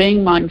nature and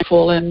being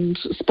mindful and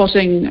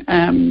spotting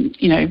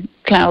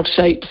cloud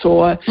shapes,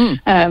 or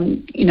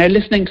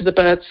listening to the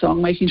bird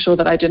song, making sure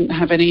that I didn't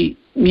have any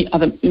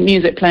other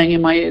music playing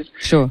in my ears.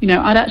 Sure.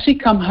 I'd actually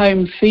come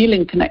home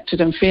feeling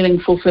connected and feeling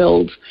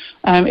fulfilled.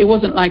 It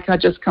wasn't like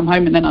I'd just come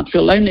home and then I'd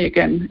feel lonely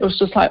again. It was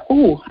just like,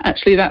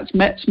 actually that's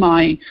met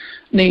my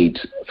need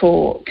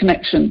for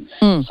connection.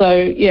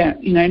 So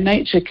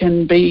nature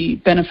can be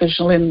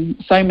beneficial in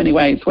so many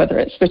ways, whether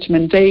it's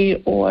vitamin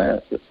D,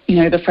 or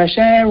the fresh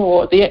air,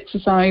 or the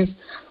exercise,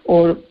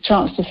 or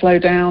chance to slow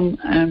down,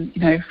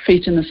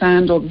 feet in the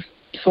sand or the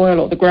soil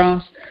or the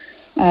grass.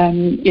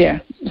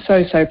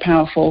 So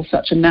powerful,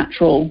 such a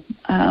natural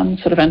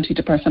sort of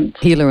antidepressant.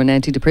 Healer and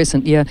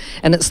antidepressant, yeah.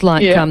 And it's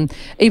like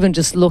even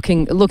just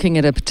looking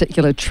at a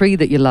particular tree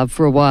that you love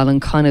for a while and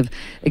kind of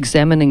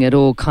examining it,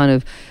 or kind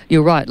of,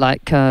 you're right,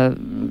 like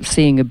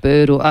seeing a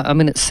bird, or I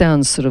mean, it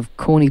sounds sort of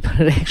corny, but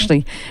it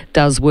actually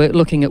does work.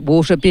 Looking at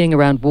water, being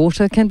around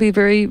water can be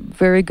very,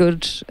 very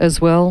good as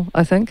well,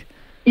 I think.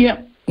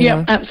 Yeah,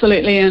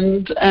 absolutely.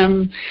 And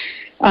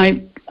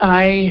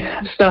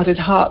I started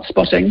heart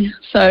spotting,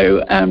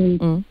 so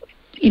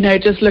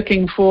just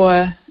looking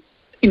for,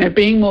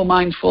 being more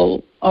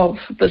mindful of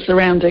the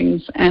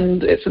surroundings.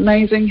 And it's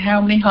amazing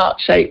how many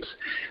heart shapes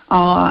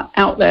are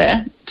out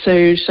there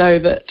to show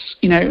that,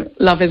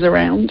 love is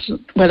around,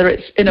 whether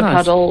it's in a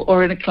puddle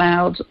or in a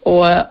cloud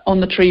or on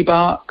the tree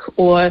bark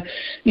or,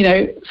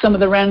 some of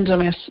the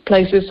randomest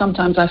places.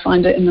 Sometimes I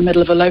find it in the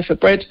middle of a loaf of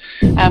bread.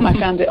 I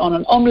found it on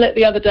an omelette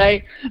the other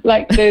day.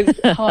 Like, there's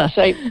heart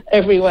shapes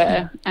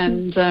everywhere.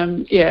 And,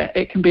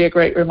 it can be a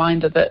great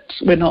reminder that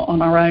we're not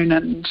on our own.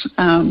 And,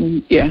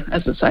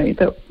 as I say,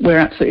 that we're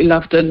absolutely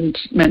loved and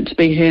meant to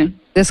be here.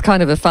 That's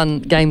kind of a fun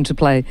game to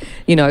play,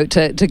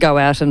 to go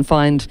out and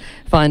find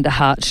a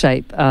heart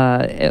shape,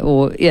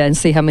 and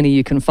see how many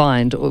you can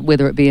find, or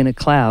whether it be in a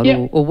cloud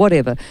or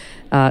whatever.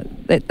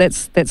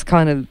 That's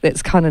kind of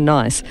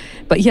nice.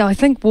 But I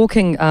think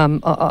walking,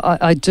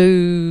 I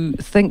do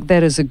think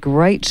that is a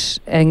great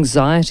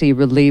anxiety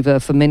reliever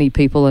for many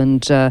people,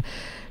 and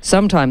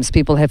sometimes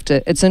people have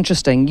to, it's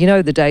interesting,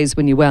 the days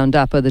when you wound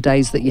up are the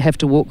days that you have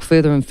to walk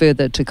further and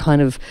further to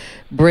kind of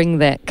bring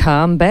that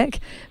calm back.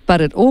 But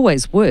it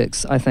always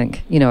works, I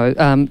think,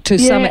 to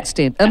some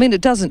extent. I mean,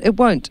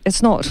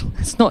 it's not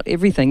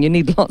everything. You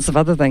need lots of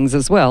other things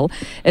as well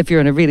if you're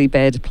in a really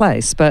bad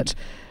place. But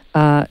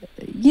I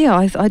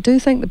do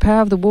think the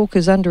power of the walk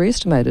is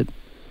underestimated.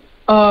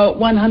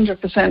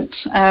 100%.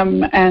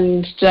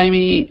 And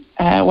Jamie,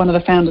 one of the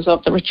founders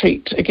of the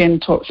retreat, again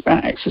talks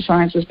about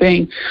exercise as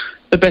being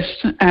the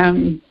best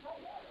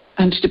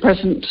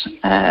antidepressant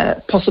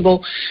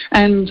possible.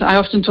 And I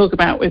often talk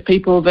about with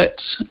people that,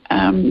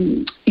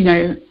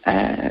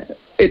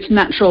 it's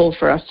natural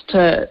for us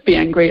to be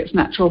angry. It's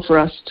natural for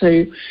us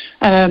to,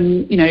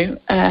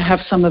 have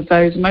some of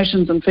those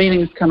emotions and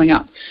feelings coming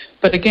up.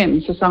 But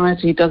again,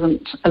 society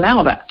doesn't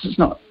allow that. It's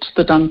not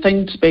the done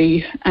thing to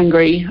be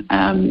angry,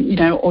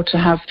 or to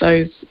have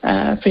those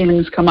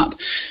feelings come up.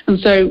 And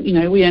so,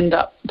 we end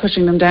up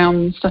pushing them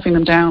down, stuffing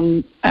them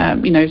down,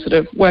 sort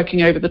of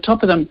working over the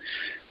top of them.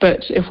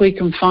 But if we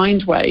can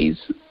find ways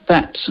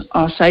that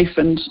are safe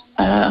and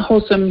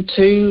wholesome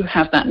to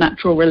have that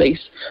natural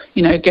release,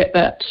 get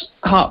that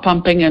heart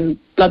pumping and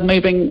blood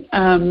moving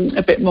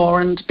a bit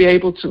more and be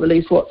able to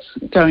release what's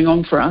going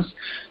on for us,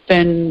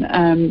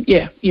 then,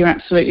 you're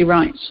absolutely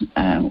right.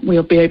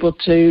 We'll be able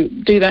to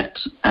do that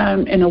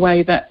in a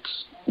way that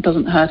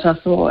doesn't hurt us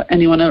or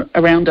anyone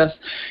around us.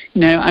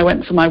 I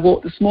went for my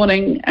walk this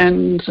morning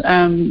and,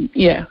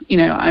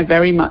 I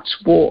very much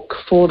walk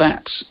for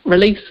that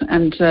release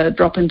and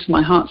drop into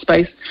my heart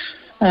space,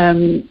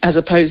 as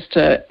opposed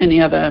to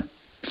any other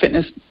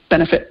fitness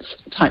benefits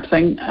type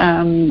thing.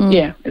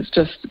 It's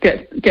just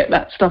get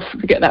that stuff,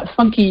 get that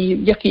funky,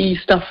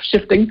 yucky stuff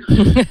shifting.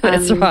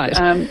 That's right.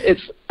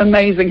 It's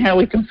amazing how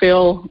we can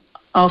feel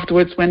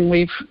afterwards when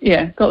we've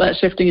got that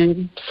shifting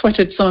and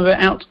sweated some of it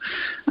out.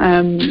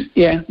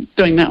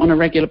 Doing that on a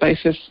regular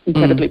basis,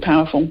 incredibly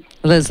powerful.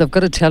 Liz, I've got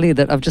to tell you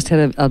that I've just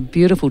had a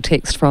beautiful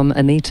text from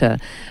Anita,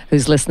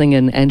 who's listening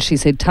in, and she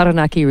said,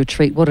 Taranaki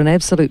retreat, what an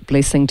absolute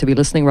blessing to be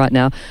listening right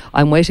now.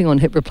 I'm waiting on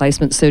hip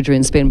replacement surgery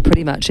and spend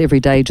pretty much every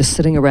day just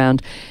sitting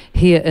around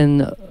here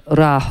in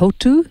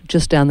Rahotu,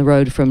 just down the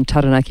road from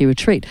Taranaki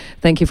retreat.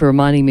 Thank you for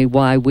reminding me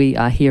why we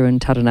are here in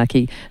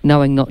Taranaki,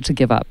 knowing not to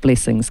give up.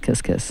 Blessings,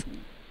 kiss, kiss.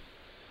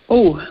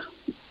 Oh.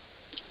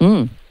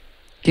 Do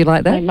you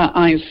like that? Made my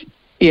eyes,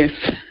 yes.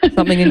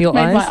 Something in your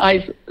eyes? Made my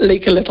eyes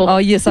leak a little. Oh,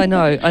 yes, I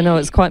know.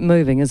 It's quite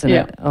moving, isn't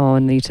it? Oh,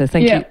 Anita,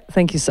 thank you.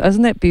 Thank you.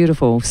 Isn't that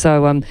beautiful?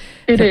 So,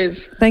 it is.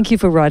 Thank you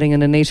for writing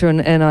in, Anita,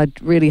 and I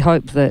really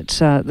hope that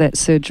that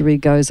surgery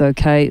goes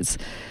okay. It's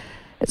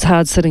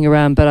hard sitting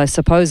around, but I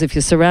suppose if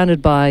you're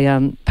surrounded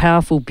by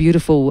powerful,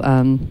 beautiful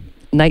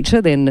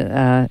nature, then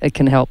it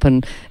can help,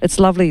 and it's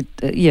lovely.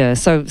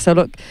 So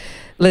look,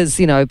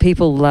 Liz,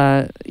 people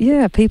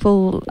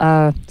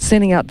are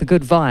sending out the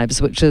good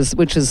vibes,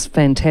 which is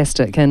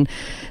fantastic. And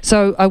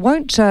so I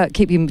won't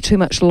keep you too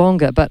much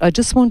longer, but I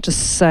just want to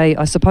say,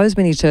 I suppose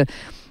we need to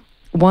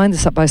wind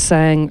this up by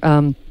saying,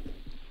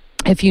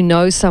 if you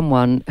know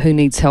someone who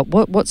needs help,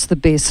 what's the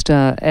best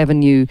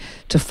avenue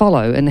to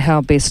follow, and how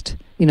best,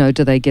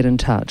 do they get in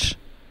touch?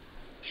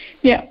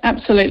 Yeah,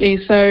 absolutely.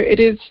 So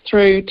it is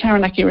through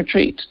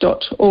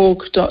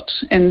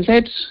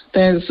taranakiretreat.org.nz.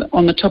 There's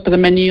on the top of the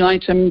menu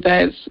item,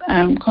 there's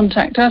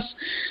contact us.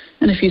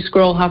 And if you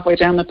scroll halfway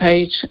down the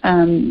page,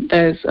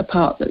 there's a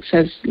part that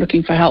says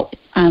looking for help.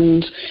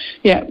 And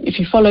if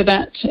you follow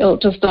that, it'll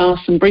just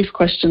ask some brief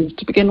questions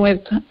to begin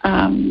with.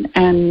 Then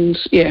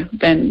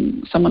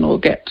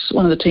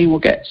one of the team will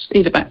get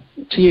either back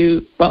to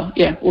you,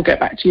 we'll get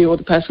back to you or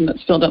the person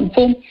that's filled out the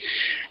form.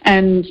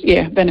 And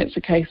then it's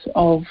a case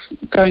of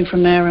going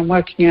from there and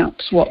working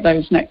out what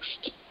those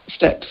next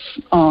steps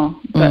are.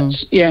 But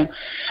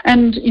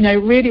and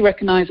really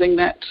recognizing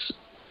that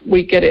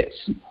we get it,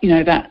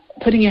 that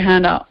putting your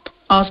hand up,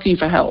 asking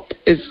for help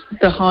is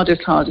the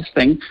hardest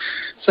thing.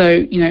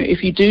 So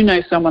if you do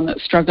know someone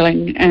that's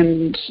struggling,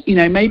 and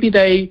maybe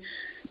they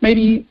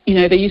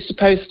used to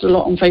post a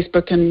lot on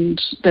Facebook,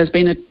 and there's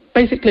been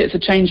basically it's a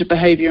change of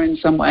behaviour in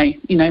some way.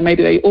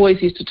 Maybe they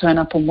always used to turn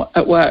up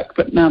at work,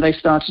 but now they've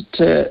started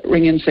to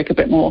ring in sick a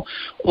bit more.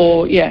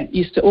 Or,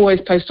 used to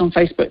always post on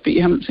Facebook, but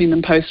you haven't seen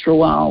them post for a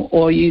while.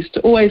 Or you used to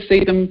always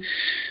see them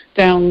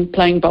down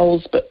playing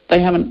bowls, but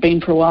they haven't been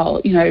for a while.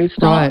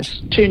 Start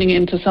tuning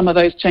into some of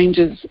those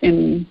changes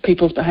in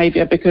people's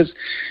behaviour, because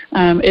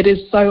it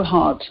is so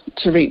hard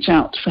to reach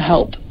out for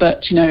help.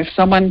 But, if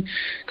someone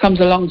comes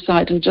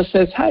alongside and just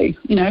says, hey,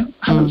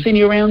 haven't seen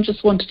you around,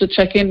 just wanted to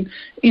check in,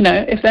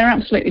 if they're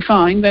absolutely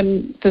fine,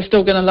 then they're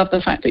still going to love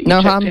the fact that you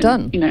checked in. No harm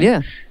done.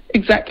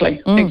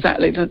 Exactly.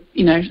 That,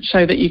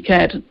 show that you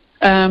cared.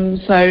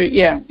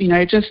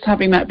 Just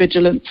having that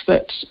vigilance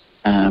that,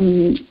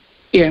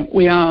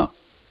 we are,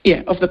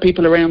 of the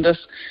people around us,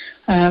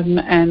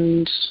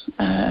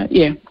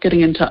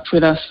 getting in touch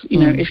with us,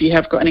 if you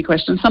have got any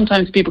questions.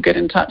 Sometimes people get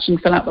in touch and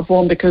fill out the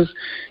form because,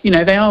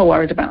 they are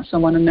worried about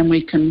someone, and then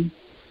we can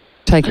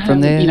take it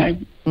from there.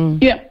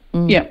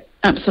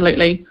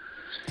 Absolutely.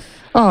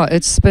 Oh,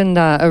 it's been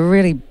a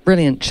really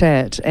brilliant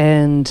chat,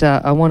 and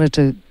I wanted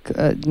to,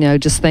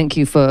 just thank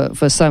you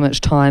for so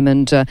much time,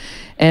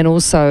 and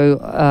also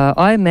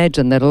I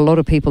imagine that a lot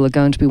of people are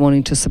going to be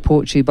wanting to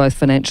support you both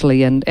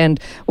financially and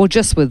or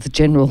just with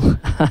general,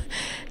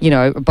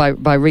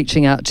 by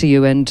reaching out to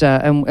you, and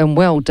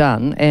well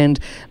done. And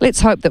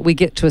let's hope that we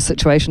get to a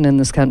situation in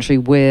this country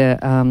where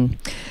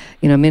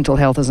mental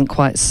health isn't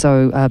quite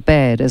so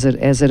bad as it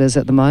is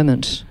at the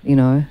moment.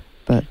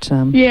 But,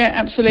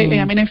 absolutely.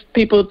 I mean, if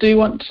people do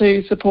want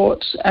to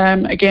support,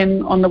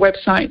 again, on the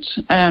website,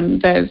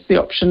 there's the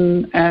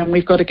option.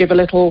 We've got to give a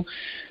little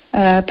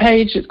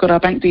page. It's got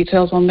our bank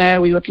details on there.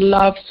 We would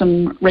love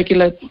some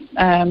regular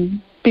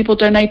people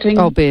donating.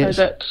 I'll bet.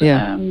 So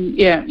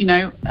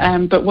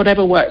that, but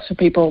whatever works for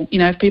people.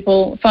 If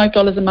people,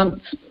 $5 a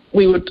month,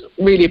 we would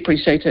really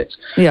appreciate it.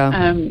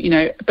 Yeah.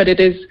 But it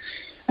is...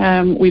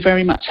 we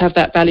very much have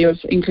that value of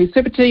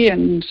inclusivity,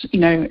 and,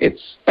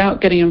 it's about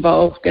getting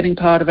involved, getting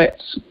part of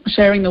it,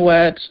 sharing the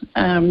word.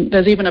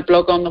 There's even a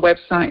blog on the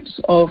website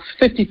of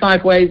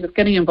 55 ways of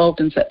getting involved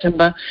in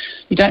September.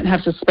 You don't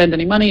have to spend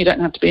any money, you don't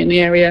have to be in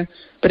the area,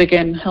 but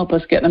again, help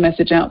us get the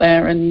message out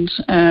there and,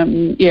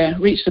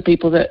 reach the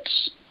people that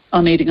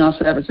are needing our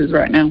services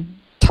right now.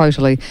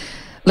 Totally.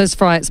 Liz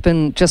Fry, it's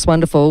been just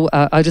wonderful.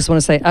 I just want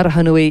to say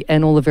arahanui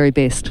and all the very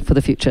best for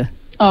the future.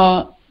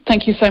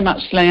 Thank you so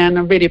much, Leanne.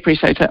 I really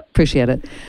appreciate it. Appreciate it.